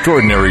 comes an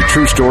extraordinary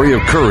true story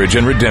of courage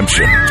and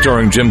redemption.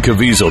 Starring Jim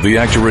Caviezel, the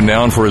actor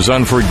renowned for his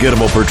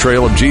unforgettable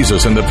portrayal of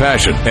Jesus in The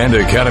Passion, and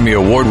Academy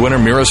Award winner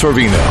Mira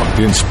Sorvino.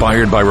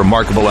 Inspired by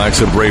remarkable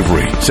acts of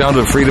bravery, Sound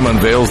of Freedom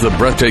unveils the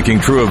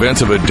breathtaking true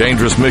events of a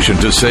dangerous mission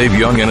to save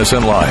young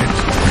innocent lives.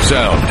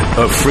 Sound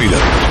of Freedom.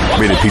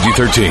 Rated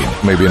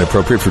PG-13. May be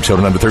inappropriate for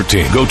children under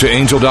 13. Go to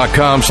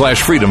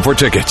angel.com/freedom for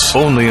tickets.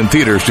 Only in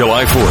theaters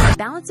July 4th.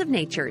 Balance of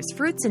Nature's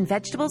fruits and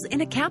vegetables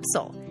in a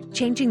capsule.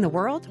 Changing the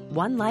world,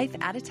 one life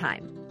at a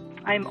time.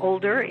 I'm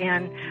older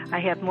and I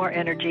have more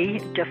energy,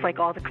 just like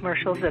all the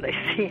commercials that I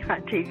see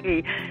on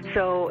TV.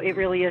 So it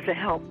really is a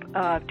help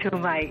to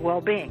my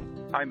well-being.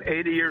 I'm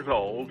 80 years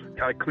old.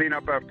 I clean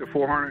up after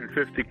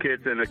 450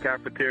 kids in the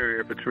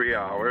cafeteria for 3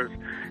 hours,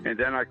 and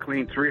then I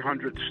clean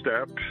 300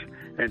 steps,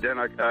 and then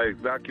I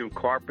vacuum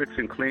carpets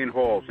and clean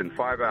halls in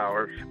 5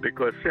 hours,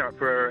 because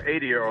for an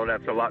 80-year-old,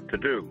 that's a lot to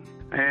do.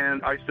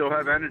 And I still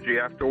have energy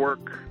after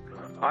work.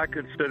 I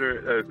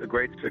consider it a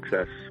great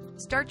success.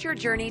 Start your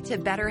journey to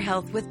better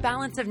health with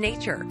Balance of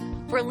Nature.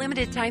 For a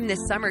limited time this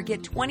summer,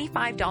 get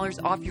 $25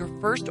 off your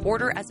first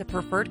order as a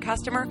preferred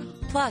customer,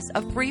 plus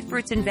a free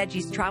fruits and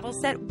veggies travel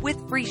set with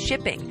free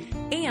shipping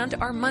and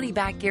our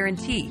money-back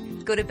guarantee.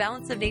 Go to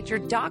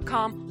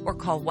balanceofnature.com or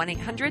call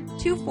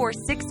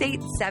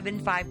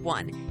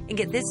 1-800-246-8751 and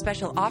get this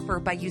special offer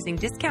by using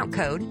discount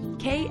code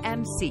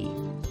KMC.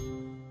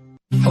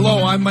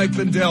 Hello, I'm Mike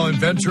Lindell,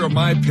 inventor of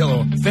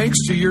MyPillow. Thanks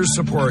to your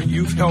support,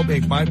 you've helped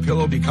make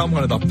MyPillow become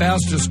one of the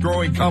fastest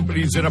growing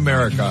companies in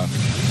America.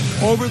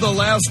 Over the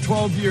last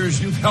 12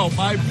 years, you've helped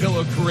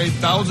MyPillow create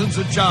thousands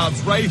of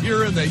jobs right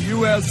here in the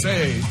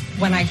USA.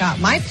 When I got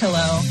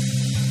MyPillow,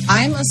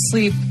 I'm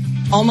asleep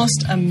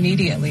almost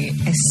immediately.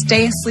 I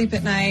stay asleep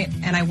at night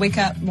and I wake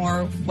up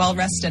more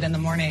well-rested in the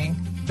morning.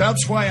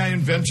 That's why I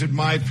invented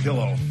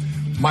MyPillow.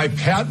 My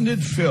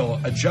patented fill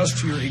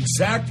adjusts to your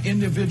exact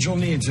individual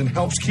needs and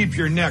helps keep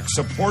your neck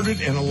supported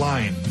and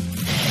aligned.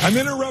 I'm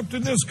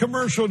interrupting this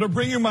commercial to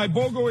bring you my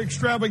BOGO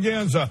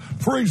extravaganza.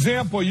 For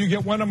example, you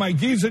get one of my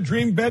Giza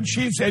Dream bed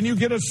sheets and you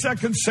get a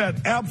second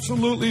set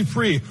absolutely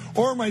free.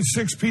 Or my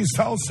 6-piece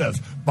towel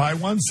sets. Buy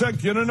one set,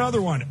 get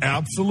another one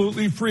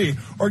absolutely free.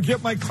 Or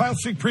get my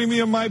classic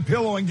premium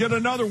MyPillow and get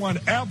another one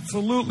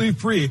absolutely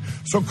free.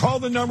 So call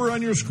the number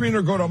on your screen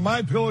or go to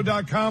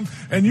MyPillow.com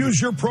and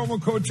use your promo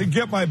code to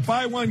get my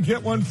buy one,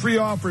 get one free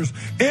offers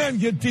and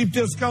get deep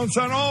discounts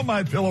on all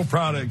MyPillow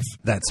products.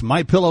 That's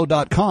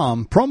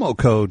MyPillow.com, promo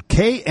code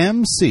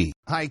KMC.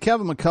 Hi,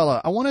 Kevin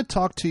McCullough. I want to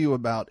talk to you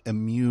about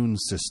immune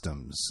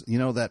systems. You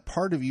know, that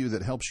part of you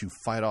that helps you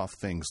fight off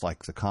things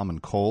like the common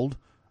cold,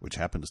 which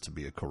happens to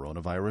be a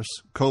coronavirus,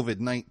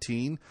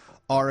 COVID-19,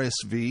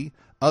 RSV,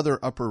 other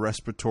upper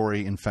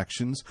respiratory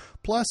infections.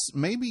 Plus,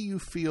 maybe you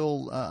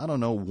feel,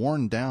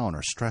 worn down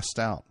or stressed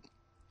out.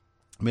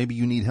 Maybe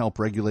you need help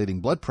regulating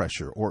blood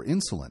pressure or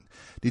insulin.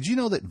 Did you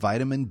know that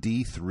vitamin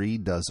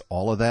D3 does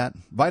all of that?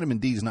 Vitamin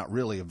D is not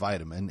really a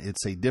vitamin.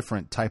 It's a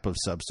different type of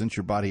substance.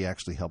 Your body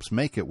actually helps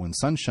make it when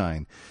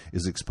sunshine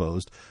is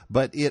exposed.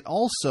 But it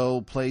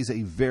also plays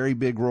a very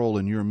big role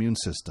in your immune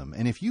system.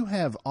 And if you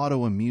have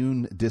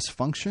autoimmune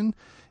dysfunction,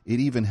 it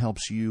even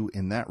helps you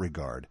in that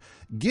regard.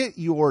 Get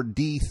your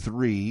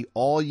D3,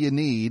 all you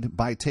need,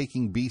 by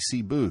taking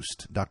BC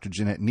Boost. Dr.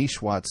 Jeanette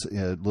Nishwat's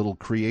little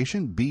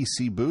creation,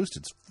 BC Boost.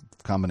 It's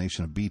a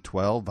combination of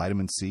B12,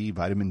 vitamin C,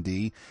 vitamin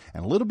D,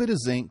 and a little bit of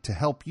zinc to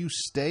help you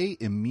stay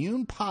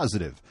immune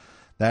positive.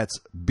 That's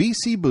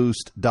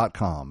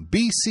bcboost.com.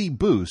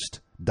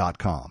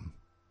 bcboost.com.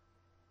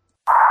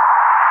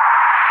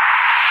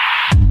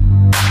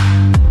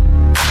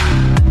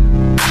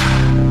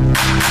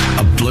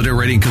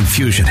 Obliterating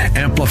confusion,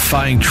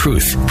 amplifying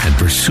truth, and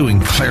pursuing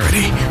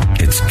clarity.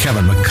 It's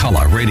Kevin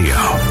McCullough Radio.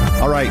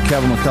 All right,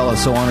 Kevin McCullough,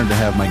 so honored to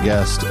have my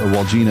guest,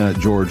 Walgina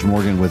George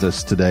Morgan, with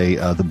us today.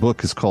 The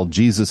book is called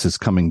Jesus is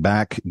Coming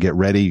Back. Get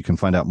ready. You can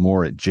find out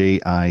more at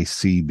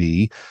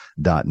jicb.net.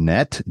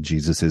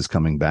 Jesus is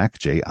Coming Back,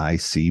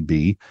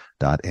 jicb.net,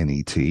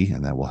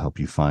 and that will help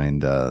you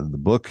find the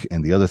book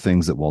and the other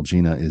things that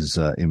Walgina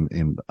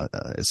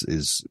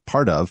is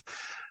part of.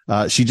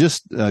 She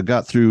just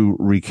got through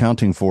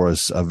recounting for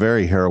us a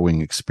very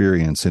harrowing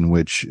experience in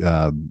which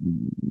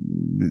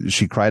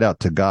she cried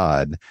out to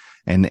God,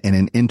 and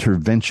an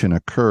intervention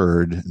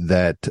occurred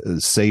that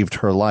saved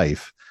her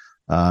life.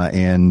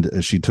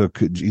 And she took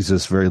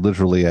Jesus very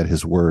literally at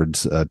his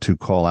words to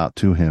call out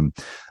to him.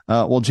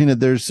 Well, Gina,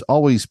 there's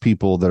always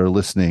people that are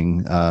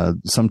listening,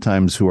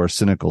 sometimes who are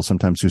cynical,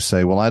 sometimes who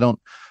say, well, I don't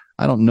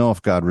know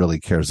if God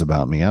really cares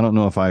about me. I don't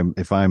know if I'm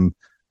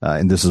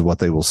and this is what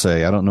they will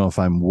say, I don't know if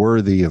I'm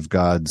worthy of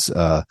God's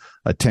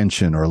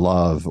attention or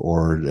love,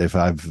 or if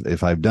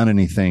I've done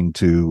anything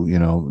to,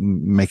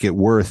 make it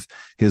worth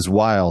his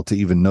while to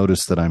even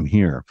notice that I'm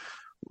here.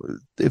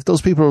 If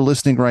those people are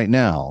listening right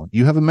now,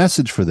 you have a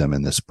message for them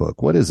in this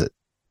book. What is it?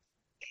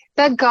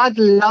 That God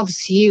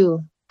loves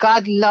you.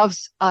 God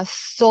loves us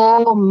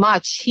so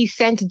much. He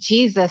sent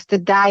Jesus to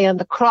die on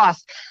the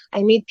cross.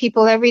 I meet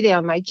people every day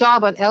on my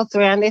job and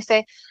elsewhere, and they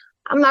say,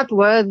 I'm not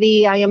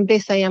worthy. I am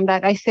this, I am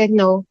that. I said,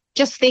 no,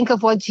 just think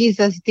of what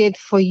Jesus did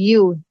for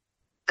you.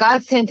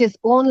 God sent his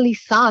only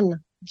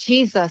son,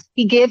 Jesus.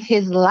 He gave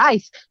his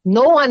life.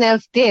 No one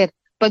else did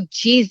but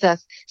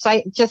Jesus. So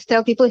I just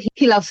tell people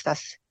he loves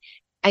us.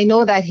 I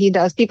know that he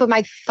does. People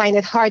might find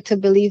it hard to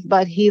believe,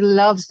 but he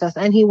loves us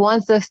and he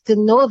wants us to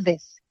know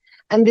this.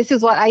 And this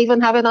is what I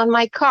even have it on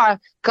my car.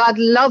 God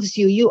loves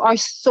you. You are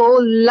so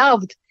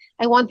loved.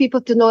 I want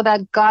people to know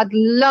that God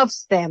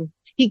loves them.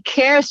 He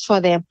cares for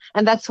them,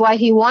 and that's why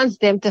he wants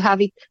them to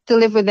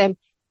live with them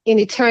in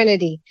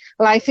eternity.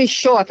 Life is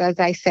short, as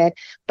I said,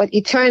 but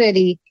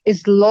eternity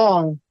is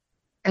long,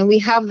 and we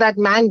have that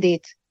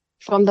mandate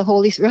from the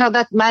Holy Spirit. We have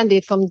that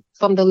mandate from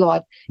the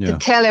Lord to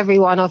tell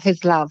everyone of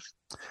his love.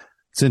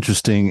 It's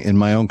interesting. In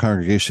my own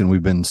congregation,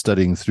 we've been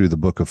studying through the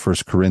book of 1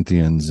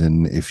 Corinthians,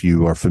 and if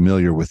you are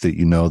familiar with it,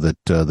 you know that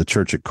the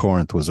church at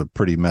Corinth was a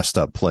pretty messed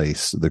up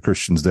place. The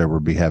Christians there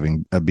were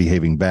behaving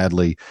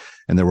badly,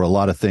 and there were a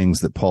lot of things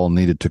that Paul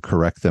needed to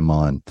correct them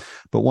on.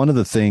 But one of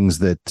the things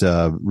that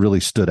really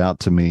stood out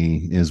to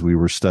me as we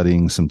were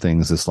studying some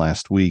things this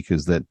last week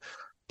is that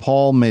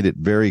Paul made it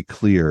very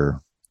clear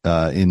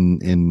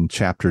in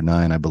chapter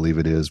 9, I believe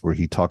it is, where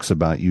he talks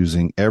about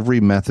using every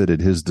method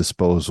at his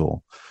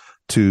disposal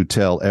to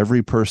tell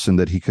every person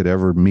that he could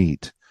ever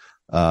meet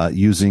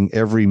using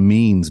every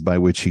means by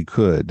which he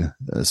could,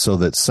 so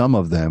that some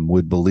of them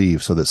would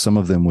believe, so that some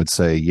of them would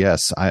say,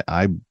 yes,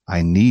 I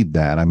need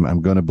that.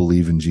 I'm going to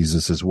believe in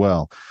Jesus as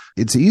well.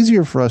 It's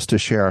easier for us to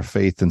share our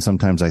faith than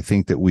sometimes I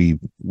think that we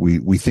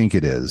think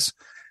it is.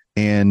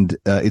 And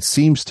it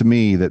seems to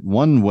me that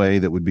one way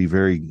that would be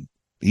very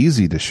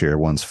easy to share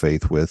one's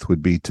faith with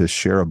would be to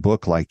share a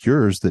book like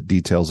yours that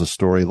details a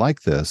story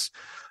like this.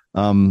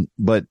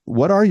 But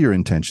what are your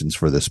intentions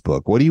for this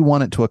book? What do you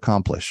want it to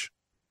accomplish?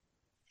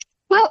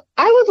 Well,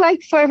 I would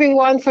like for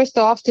everyone, first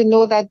off, to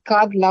know that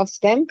God loves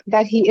them,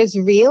 that he is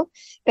real,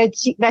 that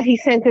he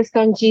sent his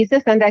son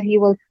Jesus, and that he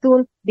will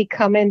soon be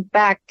coming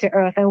back to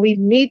earth. And we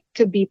need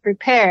to be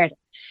prepared.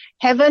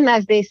 Heaven,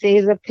 as they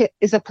say,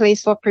 is a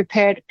place for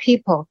prepared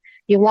people.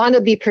 You want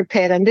to be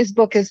prepared. And this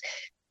book is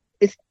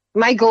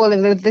my goal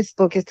of this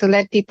book is to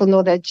let people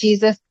know that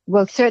Jesus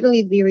will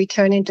certainly be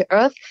returning to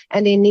earth,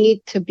 and they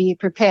need to be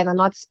prepared and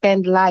not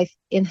spend life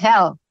in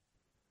hell.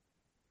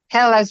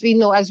 Hell, as we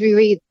know, as we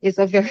read, is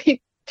a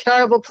very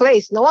terrible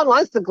place. No one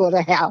wants to go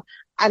to hell.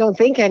 I don't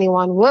think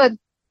anyone would,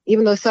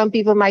 even though some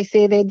people might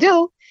say they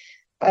do.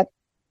 But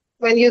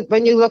when you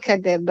look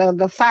at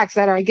the facts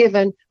that are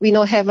given, we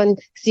know heaven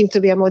seems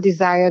to be a more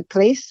desired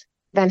place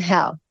than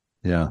hell.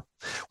 Yeah.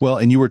 Well,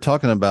 and you were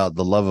talking about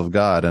the love of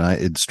God,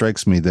 and it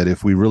strikes me that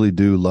if we really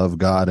do love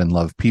God and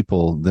love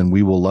people, then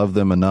we will love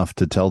them enough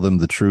to tell them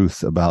the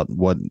truth about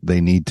what they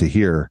need to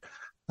hear.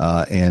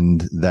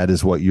 And that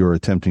is what you're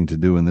attempting to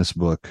do in this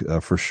book,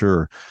 for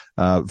sure.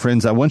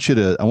 Friends, I want you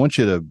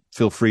to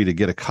feel free to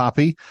get a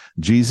copy.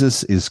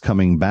 Jesus is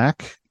Coming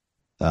Back, !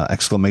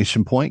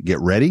 Get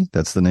ready.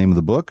 That's the name of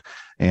the book.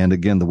 And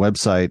again, the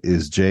website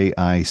is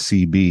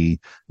jicb.net,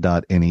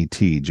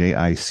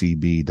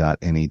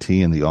 jicb.net.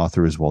 And the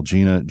author is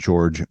Walgina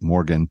George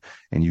Morgan.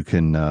 And you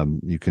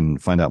can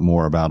find out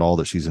more about all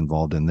that she's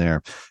involved in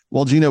there.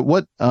 Walgina,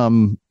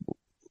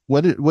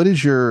 what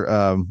is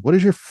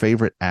your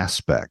favorite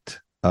aspect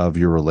of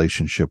your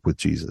relationship with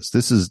Jesus?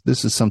 This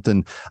is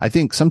something I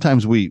think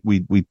sometimes we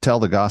tell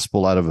the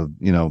gospel out of a,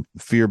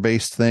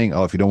 fear-based thing.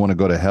 Oh, if you don't want to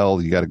go to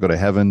hell, you got to go to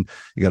heaven.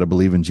 You got to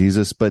believe in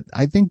Jesus. But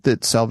I think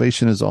that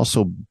salvation is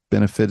also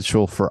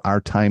beneficial for our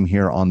time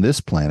here on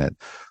this planet.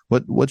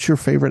 What's your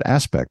favorite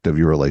aspect of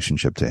your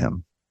relationship to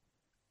him?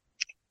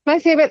 My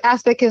favorite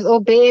aspect is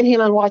obeying him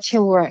and watch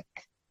him work.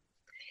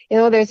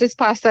 There's this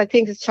pastor, I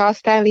think it's Charles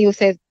Stanley, who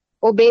says,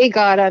 obey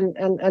God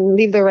and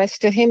leave the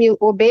rest to him. You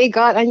obey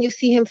God and you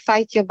see him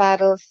fight your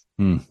battles,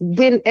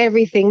 win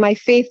everything. My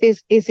faith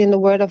is in the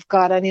word of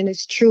God and in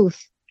his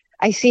truth.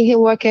 I see him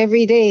work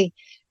every day,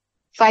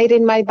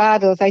 fighting my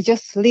battles. I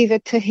just leave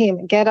it to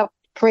him. Get up,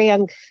 pray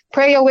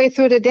your way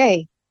through the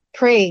day.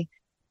 Pray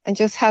and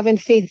just having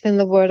faith in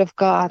the word of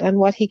God and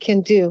what he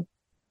can do.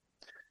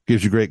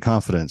 Gives you great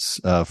confidence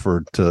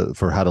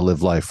for how to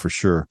live life, for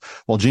sure.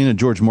 Well, Gina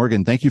George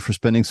Morgan, thank you for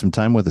spending some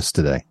time with us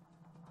today.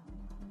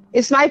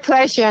 It's my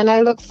pleasure, and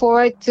I look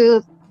forward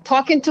to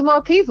talking to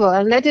more people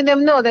and letting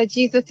them know that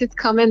Jesus is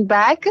coming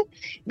back,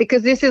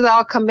 because this is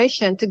our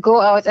commission to go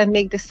out and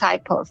make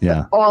disciples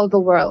of all the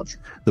world.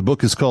 The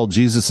book is called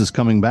Jesus is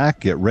Coming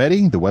Back. Get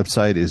ready. The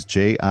website is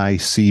jicb.net.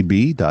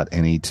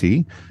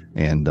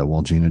 And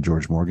Walgina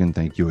George Morgan,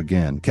 thank you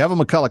again. Kevin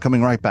McCullough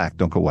coming right back.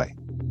 Don't go away.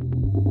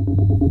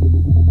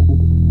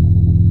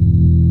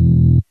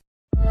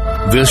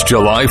 This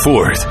July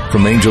 4th,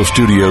 from Angel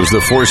Studios,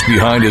 the force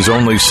behind His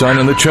Only Son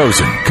and The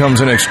Chosen, comes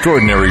an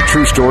extraordinary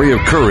true story of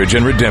courage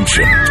and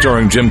redemption.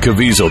 Starring Jim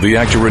Caviezel, the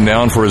actor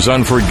renowned for his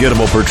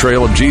unforgettable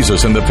portrayal of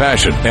Jesus in The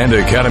Passion, and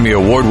Academy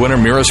Award winner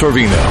Mira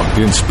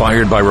Sorvino.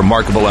 Inspired by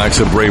remarkable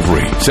acts of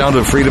bravery, Sound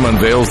of Freedom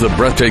unveils the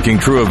breathtaking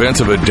true events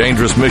of a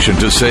dangerous mission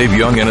to save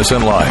young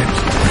innocent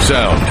lives.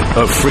 Sound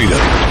of Freedom.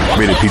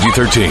 Rated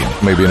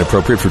PG-13. May be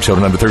inappropriate for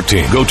children under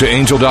 13. Go to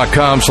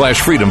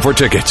angel.com/freedom for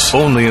tickets.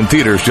 Only in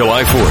theaters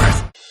July 4th.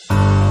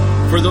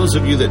 For those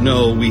of you that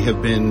know, we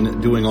have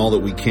been doing all that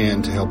we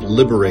can to help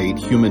liberate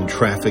human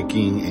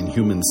trafficking and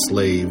human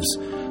slaves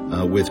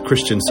with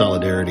Christian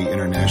Solidarity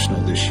International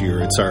this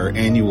year. It's our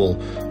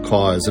annual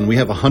cause, and we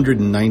have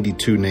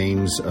 192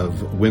 names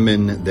of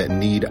women that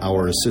need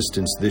our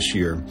assistance this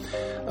year.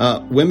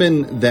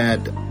 Women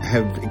that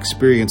have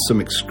experienced some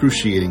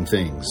excruciating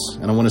things.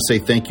 And I want to say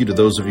thank you to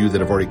those of you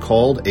that have already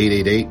called,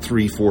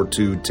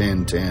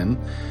 888-342-1010.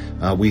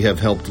 We have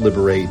helped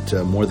liberate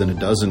more than a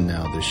dozen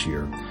now this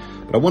year.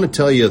 But I want to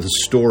tell you the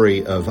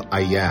story of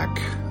Ayak.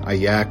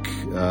 Ayak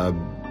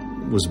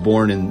was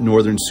born in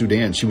northern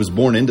Sudan. She was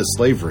born into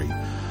slavery.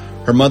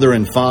 Her mother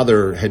and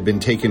father had been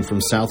taken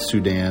from South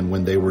Sudan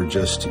when they were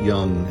just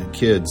young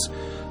kids.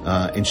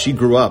 And she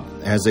grew up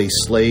as a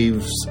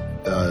slave's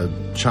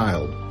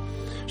child.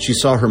 She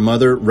saw her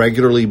mother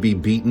regularly be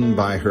beaten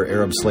by her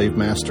Arab slave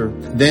master.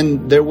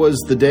 Then there was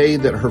the day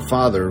that her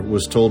father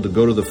was told to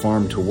go to the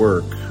farm to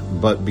work,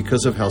 but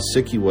because of how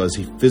sick he was,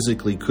 he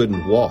physically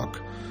couldn't walk.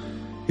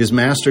 His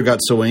master got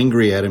so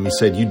angry at him, he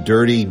said, "You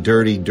dirty,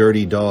 dirty,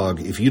 dirty dog.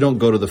 If you don't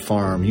go to the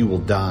farm, you will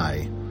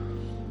die."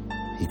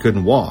 He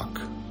couldn't walk,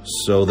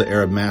 so the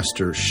Arab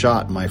master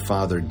shot my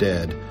father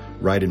dead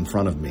right in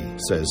front of me,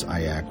 says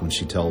Ayak when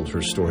she tells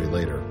her story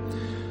later.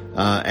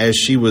 As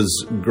she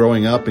was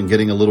growing up and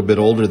getting a little bit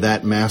older,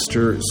 that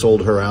master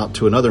sold her out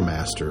to another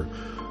master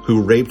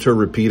who raped her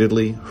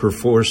repeatedly, who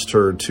forced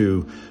her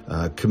to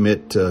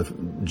commit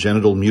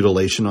genital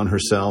mutilation on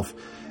herself,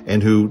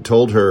 and who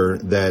told her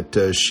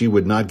that she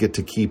would not get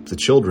to keep the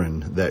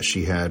children that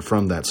she had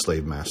from that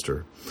slave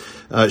master.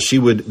 She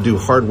would do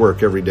hard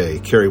work every day,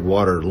 carry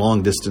water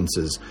long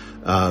distances,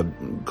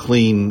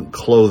 clean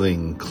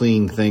clothing,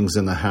 clean things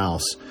in the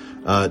house,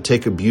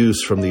 take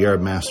abuse from the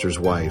Arab master's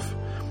wife.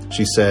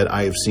 She said,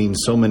 "I have seen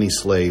so many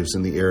slaves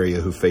in the area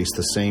who face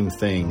the same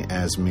thing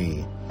as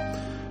me."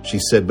 She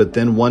said, "But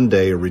then one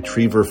day a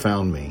retriever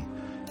found me.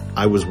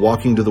 I was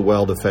walking to the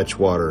well to fetch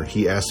water.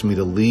 He asked me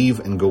to leave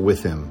and go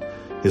with him.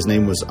 His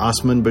name was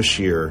Osman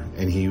Bashir,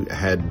 and he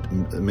had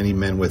many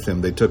men with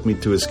him. They took me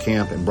to his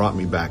camp and brought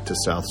me back to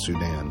South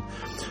Sudan."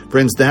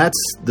 Friends, that's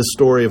the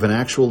story of an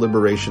actual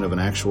liberation of an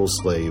actual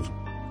slave.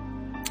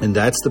 And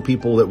that's the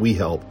people that we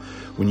help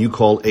when you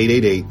call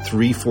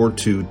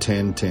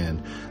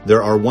 888-342-1010.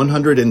 There are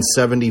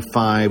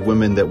 175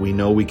 women that we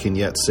know we can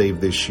yet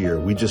save this year.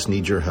 We just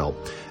need your help.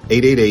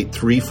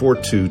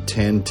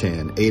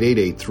 888-342-1010.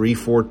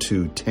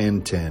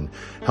 888-342-1010.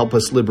 Help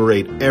us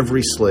liberate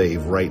every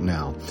slave right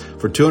now.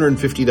 For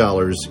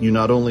 $250, you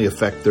not only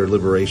affect their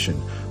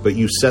liberation, but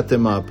you set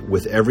them up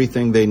with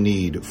everything they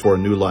need for a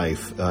new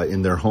life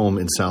in their home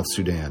in South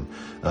Sudan,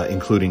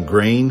 including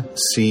grain,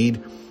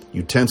 seed,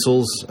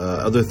 utensils,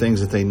 other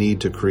things that they need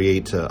to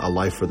create a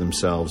life for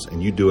themselves.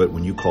 And you do it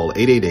when you call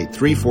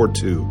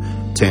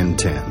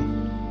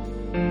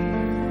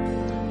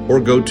 888-342-1010. Or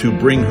go to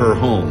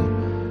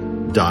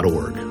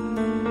bringherhome.org.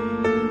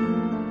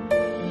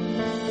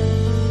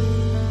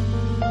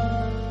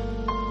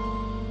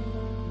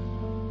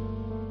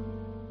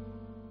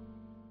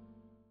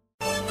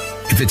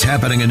 If it's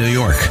happening in New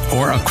York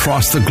or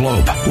across the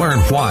globe, learn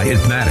why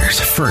it matters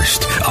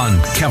first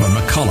on Kevin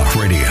McCullough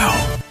Radio.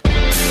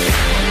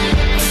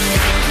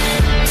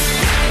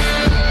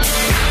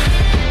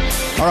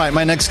 All right,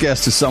 my next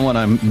guest is someone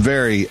I'm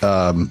very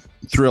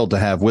thrilled to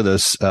have with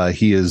us.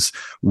 He is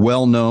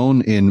well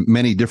known in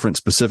many different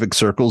specific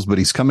circles, but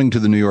he's coming to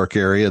the New York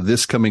area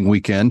this coming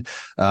weekend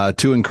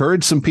to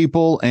encourage some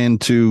people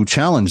and to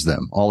challenge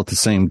them all at the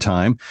same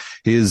time.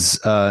 His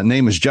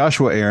name is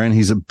Joshua Aaron.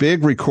 He's a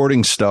big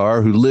recording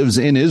star who lives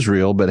in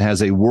Israel but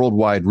has a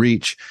worldwide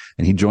reach,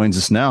 and he joins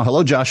us now.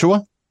 Hello,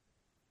 Joshua.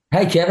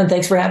 Hi, Kevin.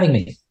 Thanks for having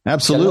me.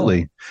 Absolutely.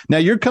 Hello. Now,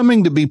 you're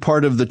coming to be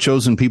part of the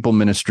Chosen People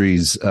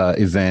Ministries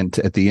event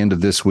at the end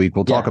of this week.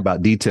 We'll talk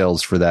about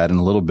details for that in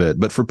a little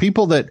bit. But for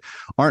people that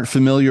aren't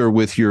familiar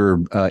with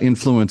your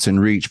influence and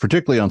reach,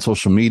 particularly on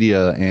social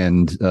media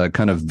and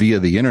kind of via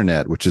the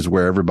internet, which is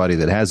where everybody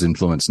that has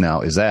influence now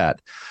is at,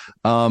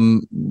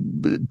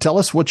 tell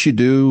us what you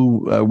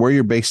do, where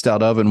you're based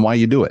out of, and why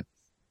you do it.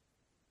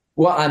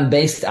 Well, I'm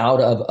based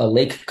out of a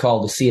lake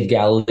called the Sea of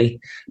Galilee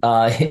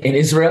in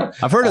Israel.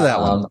 I've heard of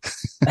that one.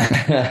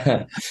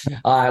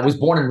 I was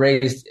born and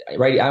raised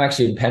I'm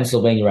actually in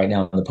Pennsylvania right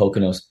now in the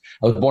Poconos.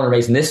 I was born and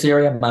raised in this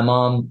area. My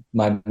mom,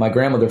 my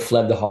grandmother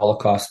fled the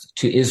Holocaust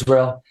to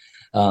Israel.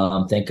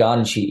 Thank God.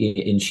 And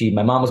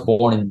my mom was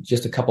born in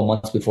just a couple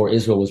months before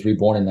Israel was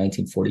reborn in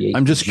 1948.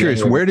 I'm just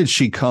curious, where did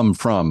she come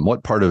from?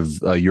 What part of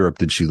Europe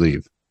did she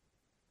leave?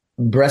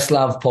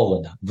 Breslau,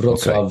 Poland.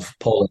 Wrocław,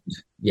 Poland.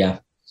 Yeah.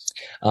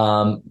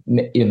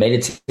 Made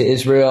it to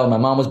Israel. My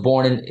mom was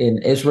born in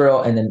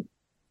Israel and then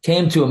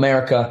came to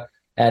America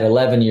at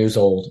 11 years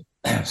old.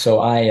 So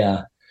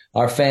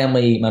our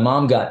family, my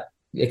mom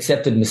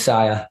accepted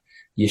Messiah,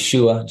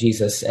 Yeshua,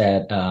 Jesus,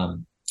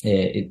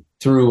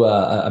 through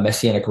a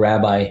Messianic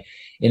rabbi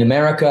in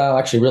America.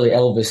 Actually, really,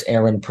 Elvis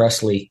Aaron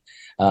Presley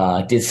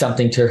did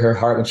something to her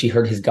heart when she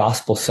heard his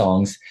gospel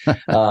songs.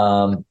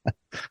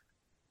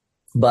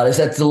 But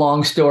that's a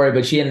long story.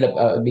 But she ended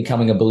up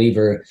becoming a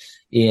believer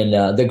in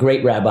the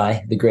great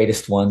rabbi, the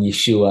greatest one,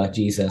 Yeshua,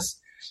 Jesus.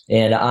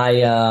 And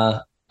I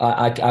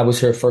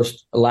was her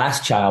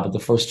last child, but the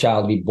first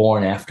child to be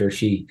born after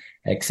she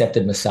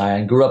accepted Messiah,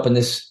 and grew up in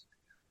this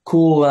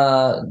cool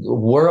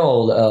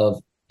world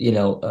of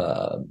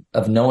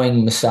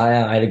knowing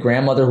Messiah. I had a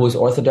grandmother who was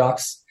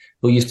Orthodox,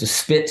 who used to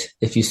spit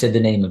if you said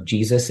the name of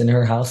Jesus in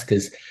her house,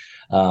 because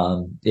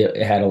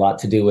it had a lot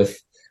to do with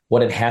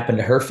what had happened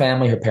to her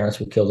family. Her parents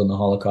were killed in the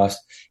Holocaust.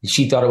 And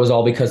she thought it was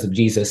all because of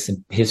Jesus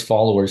and his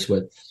followers.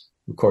 But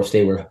of course,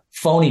 they were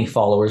phony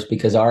followers,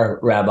 because our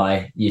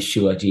rabbi,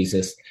 Yeshua,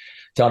 Jesus,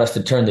 taught us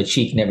to turn the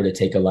cheek, never to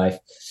take a life.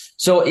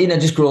 So,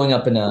 just growing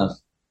up in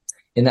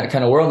that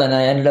kind of world. And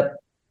I ended up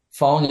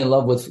falling in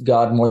love with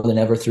God more than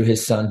ever through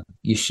his son,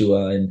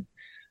 Yeshua. And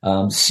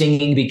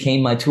singing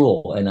became my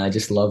tool. And I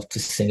just love to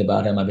sing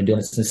about him. I've been doing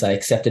it since I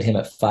accepted him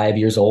at 5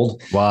 years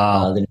old.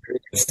 Wow. The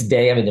next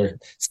day, they're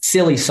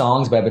silly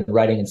songs, but I've been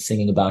writing and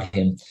singing about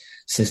him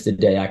since the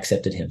day I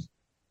accepted him.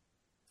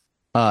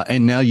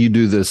 And now you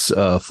do this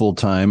full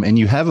time, and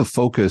you have a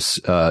focus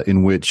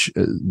in which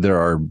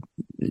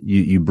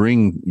you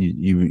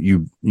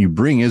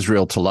bring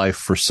Israel to life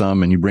for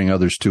some, and you bring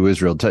others to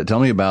Israel. Tell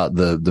me about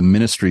the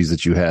ministries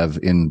that you have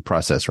in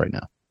process right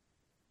now.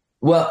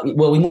 Well,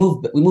 we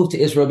moved to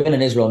Israel. I've been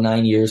in Israel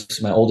 9 years.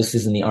 My oldest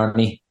is in the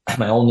army.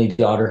 My only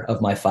daughter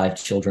of my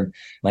 5 children.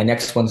 My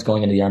next one's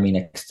going into the army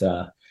next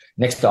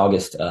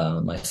August,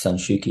 my son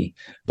Shuki.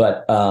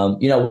 But,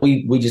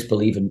 we just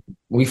believe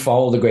we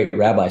follow the great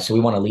rabbi. So we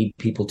want to lead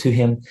people to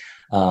him.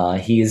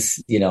 He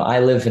is, I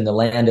live in the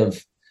land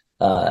of,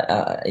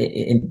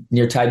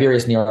 near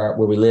Tiberias, where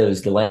we live,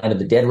 is the land of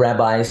the dead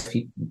rabbis.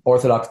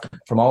 Orthodox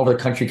from all over the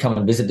country come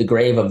and visit the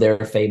grave of their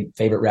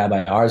favorite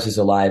rabbi. Ours is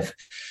alive.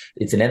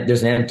 There's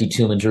an empty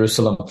tomb in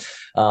Jerusalem.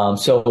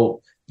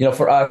 So,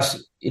 for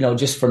us,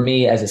 just for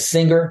me as a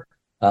singer,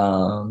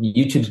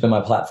 YouTube's been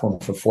my platform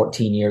for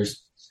 14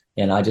 years.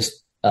 And I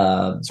just,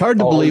 it's hard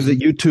to believe that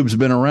YouTube's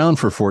been around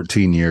for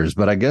 14 years,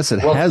 but I guess it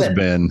has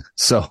been.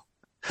 So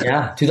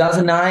yeah,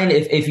 2009.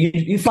 If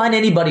you find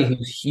anybody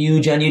who's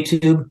huge on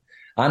YouTube,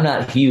 I'm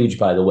not huge,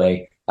 by the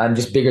way. I'm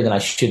just bigger than I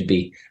should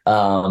be.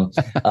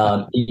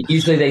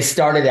 Usually they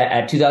started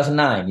at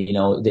 2009,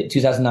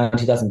 2009,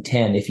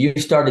 2010. If you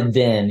started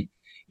then,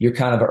 you're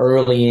kind of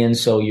early in.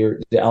 So you're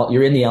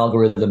in the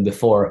algorithm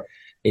before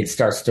it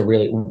starts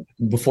to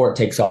before it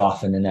takes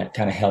off. And then that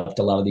kind of helped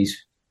a lot of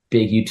these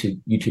big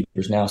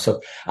YouTubers now.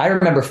 So I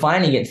remember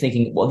finding it and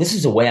thinking, well, this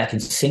is a way I can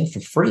sing for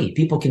free.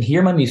 People can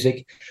hear my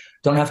music,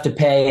 don't have to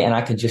pay, and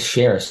I can just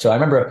share. So I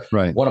remember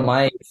one of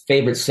my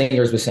favorite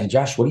singers was saying,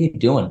 Josh, what are you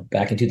doing?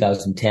 Back in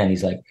 2010,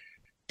 he's like,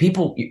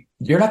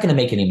 you're not going to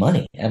make any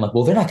money. And I'm like,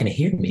 well, they're not going to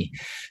hear me.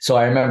 So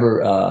I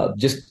remember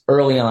just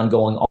early on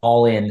going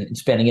all in and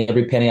spending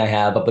every penny I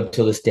have up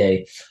until this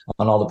day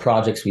on all the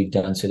projects we've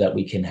done so that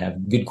we can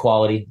have good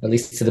quality, at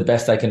least to the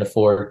best I can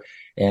afford.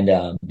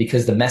 And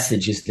because the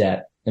message is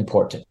that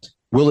important.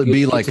 Will it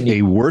be like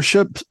a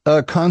worship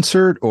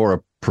concert or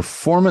a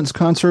performance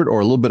concert or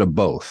a little bit of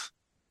both?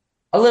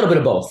 A little bit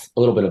of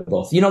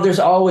both. There's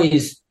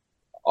always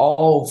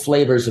all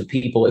flavors of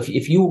people.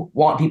 If you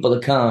want people to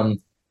come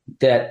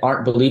that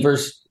aren't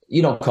believers,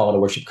 you don't call it a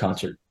worship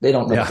concert. They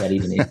don't know what that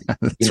even is.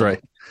 That's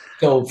right.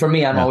 So for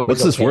me, I'm always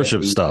what's this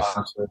worship stuff?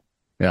 Concert.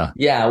 Yeah.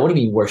 Yeah. What do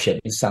you mean worship?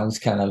 It sounds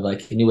kind of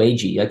like new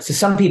agey. Like to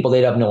some people,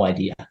 they'd have no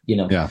idea,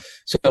 Yeah.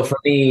 So for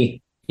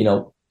me,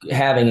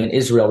 having an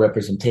Israel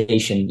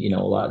representation,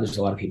 there's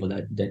a lot of people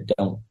that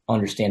don't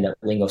understand that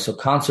lingo. So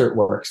concert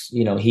works,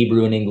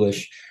 Hebrew and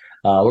English.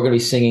 We're going to be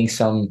singing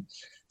some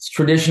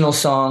traditional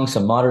songs,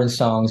 some modern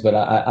songs, but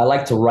I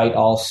like to write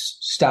all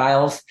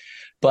styles.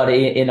 But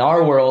in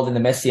our world, in the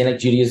Messianic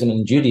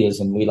Judaism,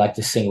 we like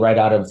to sing right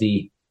out of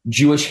the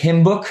Jewish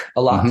hymn book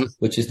a lot,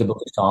 which is the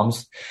book of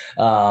Psalms.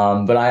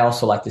 But I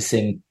also like to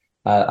sing.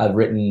 I've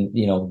written,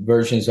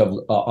 versions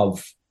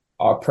of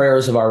our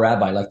prayers of our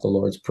rabbi, like the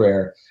Lord's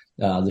Prayer,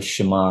 the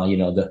Shema,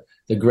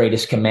 the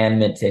greatest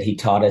commandment that he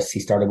taught us. He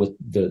started with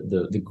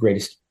the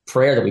greatest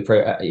prayer that we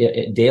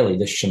pray daily,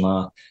 the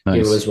Shema. Nice.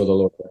 Hear Israel, the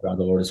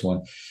Lord is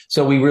one.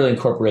 So we really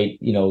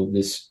incorporate,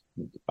 this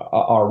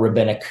our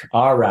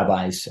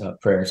rabbis'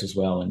 prayers as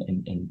well.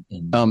 And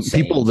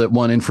people that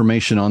want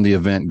information on the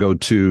event go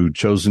to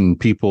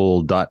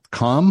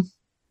chosenpeople.com.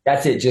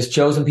 That's it. Just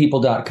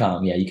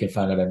chosenpeople.com. Yeah, you can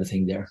find out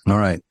everything there. All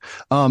right.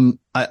 I'm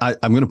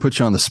going to put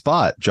you on the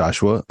spot,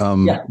 Joshua.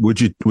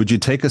 Would you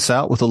take us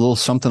out with a little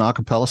something a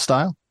cappella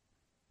style?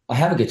 I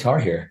have a guitar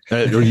here.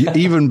 Or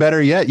even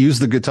better yet, use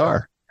the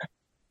guitar.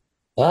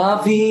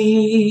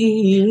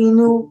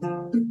 Avinu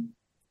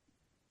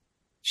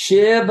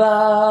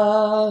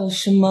sheba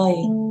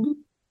shemayim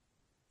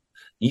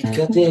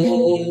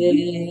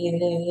yitkadesh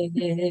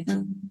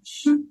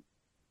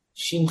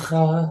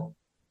shimcha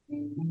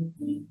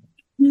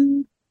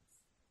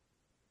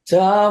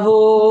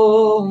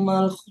tavo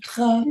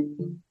malchutcha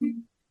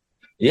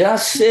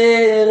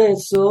yaseh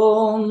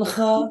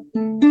retzoncha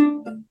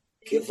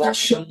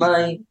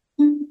kevashamayim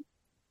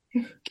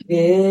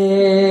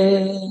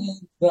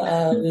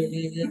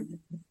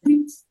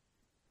בארץ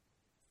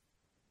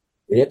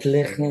את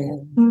לחם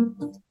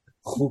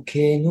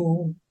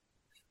חוקנו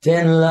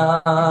תן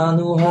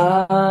לנו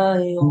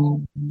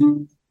היום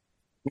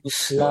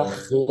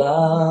וסלח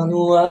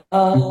לנו על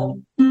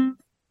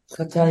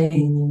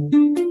חטאינו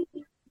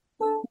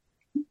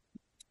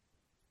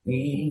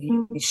מי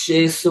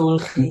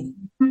שסולחים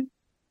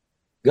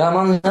גם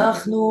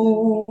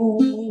אנחנו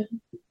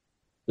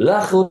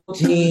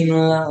לחוטאים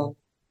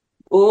לנו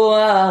Oh,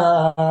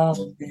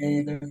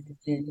 amen.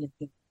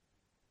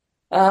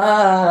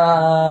 Amen.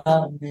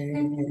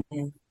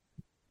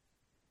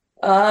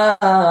 Amen. Amen.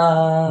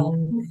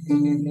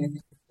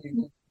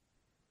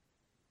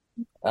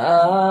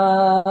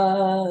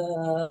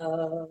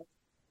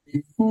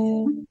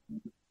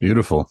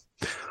 Beautiful.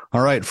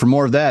 All right. For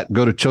more of that,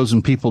 go to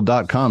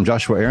chosenpeople.com.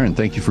 Joshua Aaron,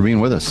 thank you for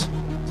being with us.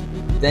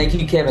 Thank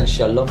you, Kevin.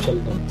 Shalom,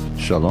 shalom.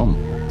 Shalom.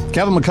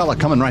 Kevin McCullough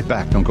coming right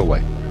back. Don't go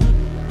away.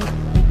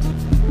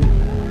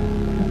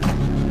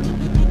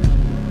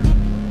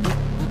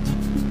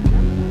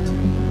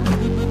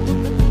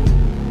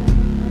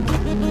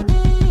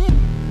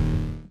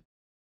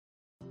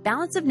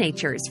 Balance of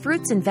Nature's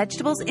fruits and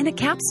vegetables in a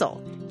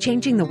capsule,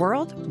 changing the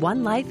world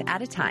one life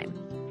at a time.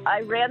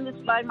 I ran this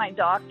by my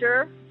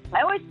doctor.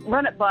 I always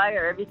run it by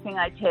her, everything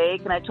I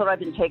take, and I told her I've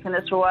been taking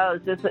this for a while.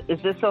 Is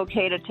this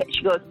okay to take?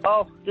 She goes,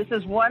 oh, this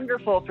is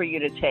wonderful for you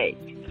to take.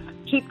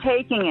 Keep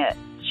taking it.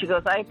 She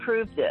goes, I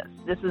approve this.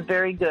 This is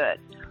very good.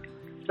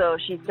 So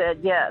she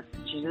said, yes.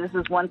 This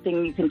is one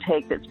thing you can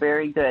take that's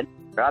very good.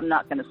 I'm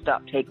not going to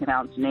stop taking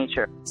Balance of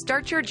Nature.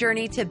 Start your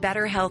journey to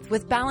better health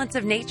with Balance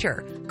of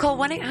Nature. Call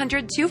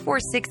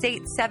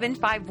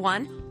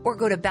 1-800-246-8751 or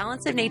go to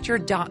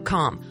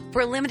balanceofnature.com.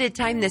 For a limited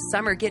time this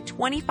summer, get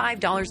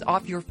 $25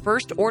 off your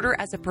first order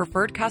as a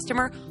preferred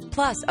customer,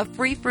 plus a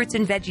free fruits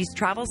and veggies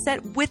travel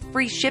set with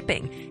free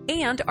shipping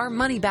and our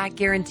money-back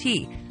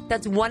guarantee.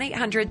 That's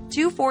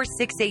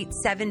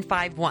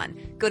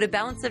 1-800-246-8751. Go to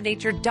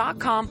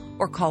balanceofnature.com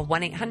or call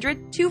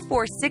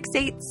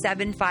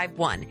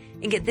 1-800-246-8751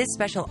 and get this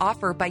special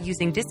offer by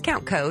using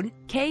discount code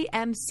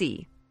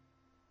KMC.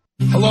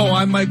 Hello,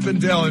 I'm Mike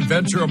Lindell,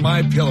 inventor of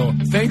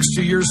MyPillow. Thanks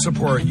to your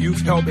support, you've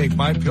helped make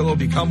MyPillow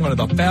become one of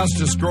the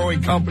fastest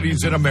growing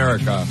companies in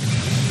America.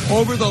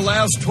 Over the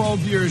last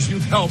 12 years,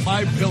 you've helped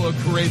MyPillow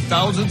create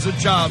thousands of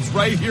jobs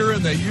right here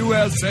in the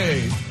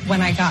USA.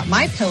 When I got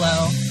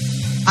MyPillow,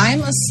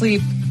 I'm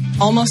asleep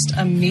almost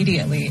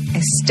immediately.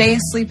 I stay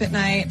asleep at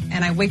night,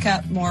 and I wake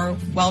up more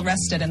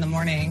well-rested in the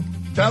morning.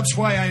 That's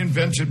why I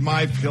invented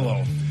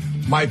MyPillow.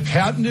 My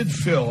patented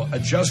fill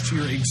adjusts to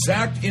your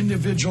exact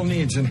individual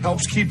needs and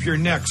helps keep your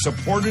neck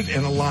supported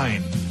and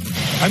aligned.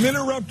 I'm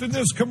interrupting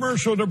this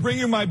commercial to bring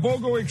you my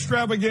BOGO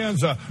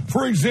extravaganza.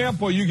 For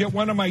example, you get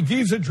one of my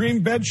Giza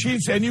Dream bed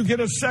sheets and you get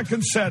a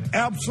second set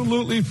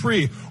absolutely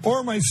free.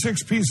 Or my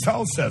 6-piece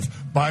towel sets.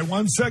 Buy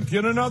one set,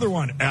 get another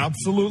one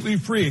absolutely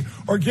free.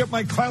 Or get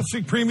my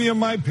classic premium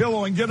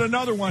MyPillow and get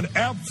another one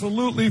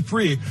absolutely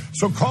free.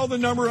 So call the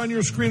number on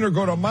your screen or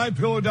go to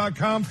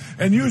MyPillow.com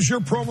and use your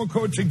promo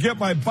code to get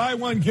my buy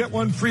one, get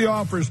one free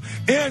offers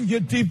and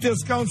get deep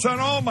discounts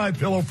on all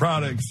MyPillow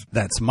products.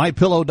 That's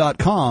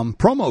MyPillow.com,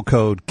 promo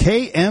code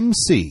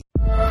KMC.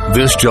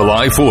 This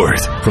July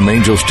 4th, from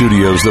Angel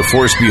Studios, the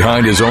force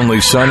behind His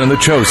only Son and The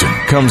Chosen,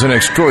 comes an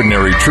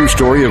extraordinary true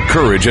story of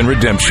courage and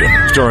redemption.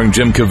 Starring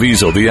Jim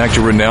Caviezel, the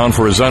actor renowned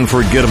for his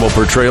unforgettable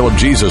portrayal of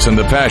Jesus in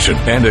The Passion,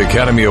 and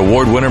Academy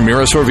Award winner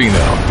Mira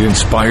Sorvino.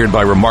 Inspired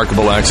by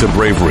remarkable acts of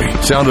bravery,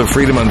 Sound of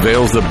Freedom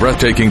unveils the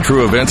breathtaking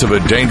true events of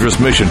a dangerous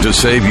mission to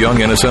save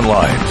young innocent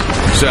lives.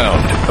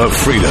 Sound of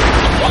Freedom.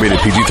 Rated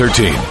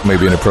PG-13. May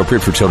be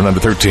inappropriate for children under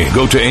 13.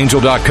 Go to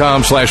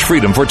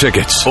angel.com/freedom for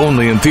tickets.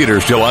 Only in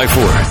theaters July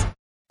 4th.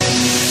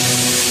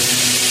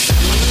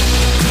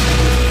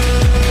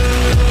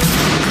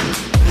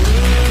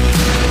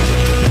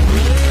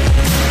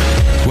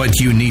 What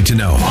you need to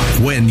know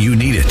when you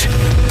need it.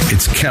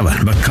 It's Kevin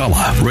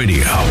McCullough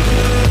Radio.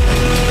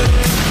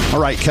 All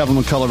right, Kevin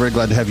McCullough, very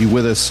glad to have you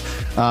with us.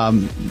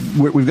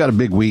 We've got a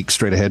big week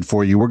straight ahead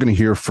for you. We're going to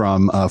hear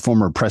from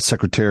former press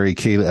secretary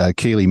Kayleigh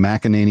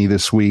McEnany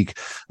this week.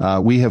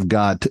 We have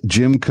got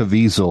Jim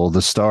Caviezel,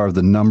 the star of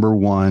the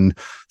 #1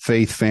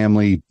 faith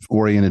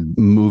family-oriented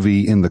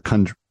movie in the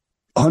country.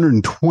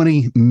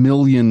 $120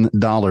 million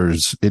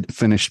it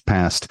finished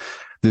past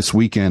this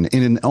weekend,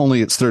 in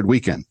only its third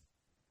weekend.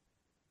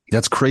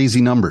 That's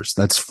crazy numbers.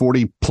 That's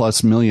 40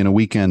 plus million a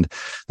weekend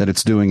that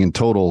it's doing in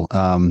total.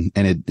 And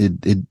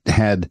it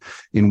had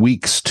in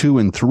weeks 2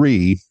 and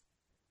 3,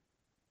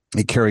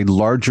 it carried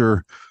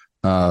larger,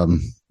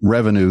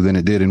 revenue than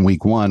it did in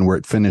week 1, where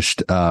it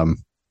finished,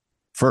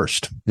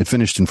 first. It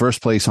finished in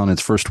first place on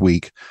its first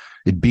week.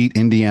 It beat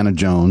Indiana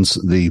Jones,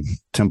 the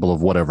Temple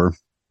of whatever.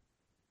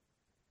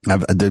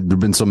 There've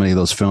been so many of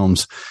those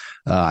films.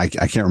 I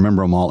can't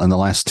remember them all. And the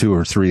last 2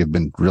 or 3 have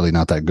been really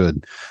not that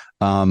good.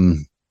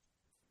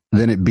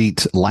 Then it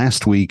beat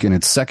last week in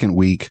its second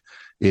week.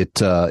 It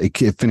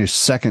finished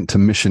second to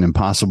Mission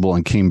Impossible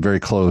and came very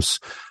close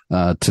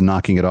to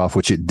knocking it off,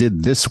 which it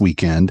did this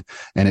weekend.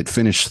 And it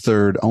finished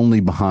third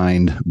only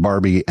behind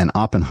Barbie and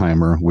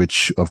Oppenheimer,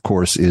 which of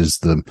course is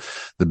the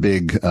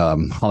big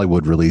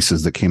Hollywood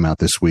releases that came out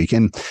this week.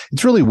 And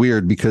it's really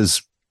weird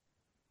because,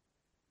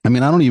 I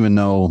mean, I don't even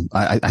know.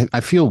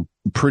 I feel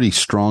pretty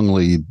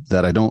strongly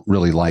that I don't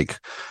really like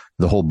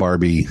the whole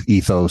Barbie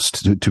ethos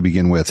to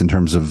begin with, in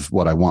terms of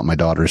what I want my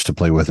daughters to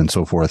play with and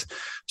so forth.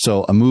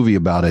 So a movie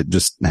about it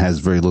just has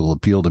very little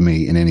appeal to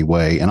me in any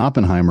way. And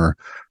Oppenheimer,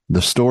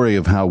 the story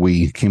of how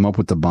we came up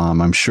with the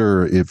bomb, I'm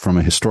sure it, from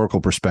a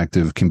historical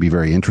perspective, can be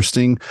very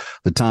interesting.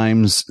 The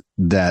times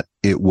that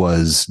it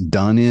was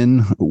done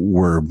in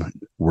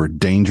were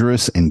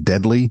dangerous and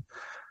deadly.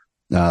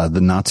 The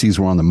Nazis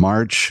were on the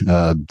march.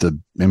 The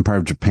Empire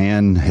of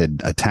Japan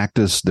had attacked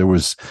us. There were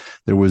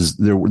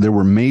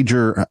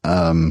major,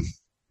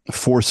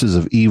 forces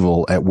of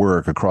evil at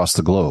work across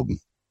the globe.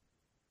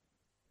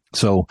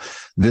 So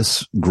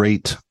this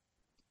great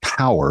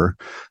power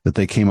that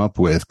they came up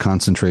with,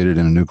 concentrated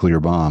in a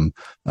nuclear bomb,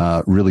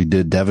 really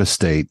did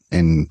devastate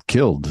and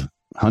killed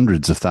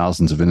hundreds of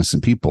thousands of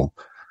innocent people,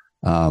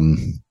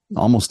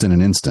 almost in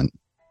an instant.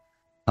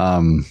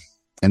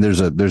 And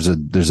there's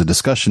a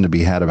discussion to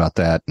be had about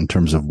that in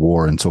terms of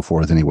war and so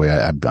forth. Anyway,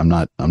 I'm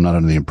not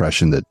under the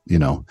impression that,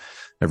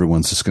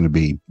 everyone's just going to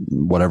be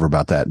whatever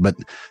about that. But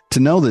to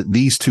know that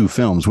these two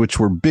films, which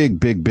were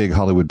big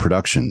Hollywood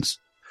productions,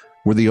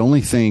 were the only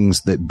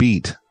things that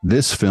beat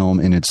this film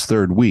in its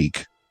third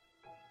week,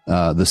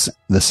 The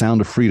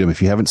Sound of Freedom.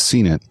 If you haven't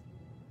seen it,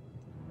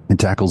 it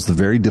tackles the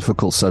very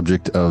difficult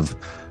subject of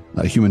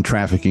human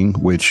trafficking,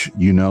 which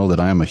that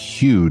I am a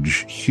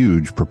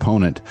huge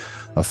proponent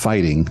of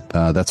fighting.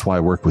 That's why I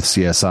work with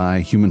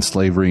CSI. Human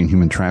slavery and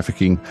human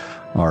trafficking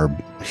are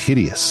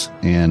hideous,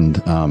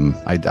 and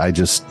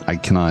I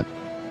cannot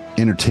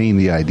entertain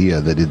the idea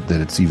that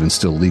it's even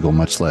still legal,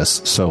 much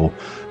less so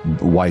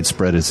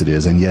widespread as it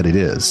is, and yet it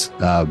is.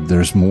 There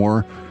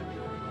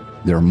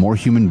are more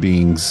human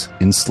beings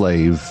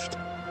enslaved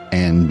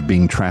and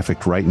being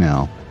trafficked right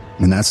now,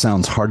 and that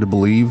sounds hard to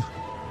believe,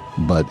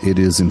 but it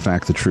is in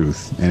fact the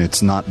truth, and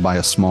it's not by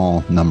a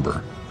small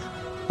number.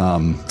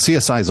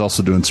 CSI is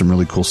also doing some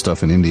really cool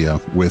stuff in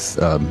India with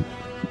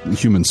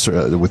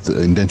with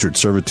indentured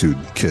servitude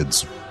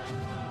kids,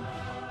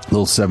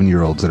 little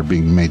 7-year-olds that are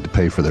being made to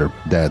pay for their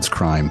dad's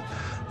crime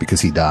because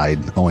he died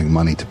owing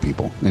money to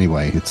people.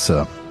 Anyway, it's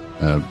a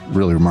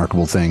really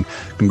remarkable thing.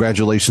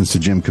 Congratulations to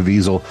Jim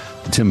Caviezel,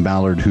 to Tim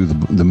Ballard, who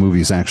the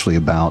movie is actually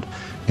about,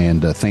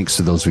 and thanks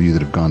to those of you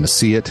that have gone to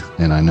see it.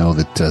 And I know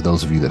that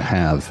those of you that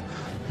have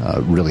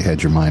really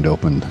had your mind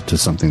opened to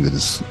something that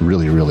is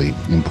really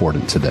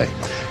important today.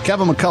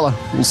 Kevin McCullough,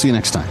 we'll see you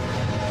next time.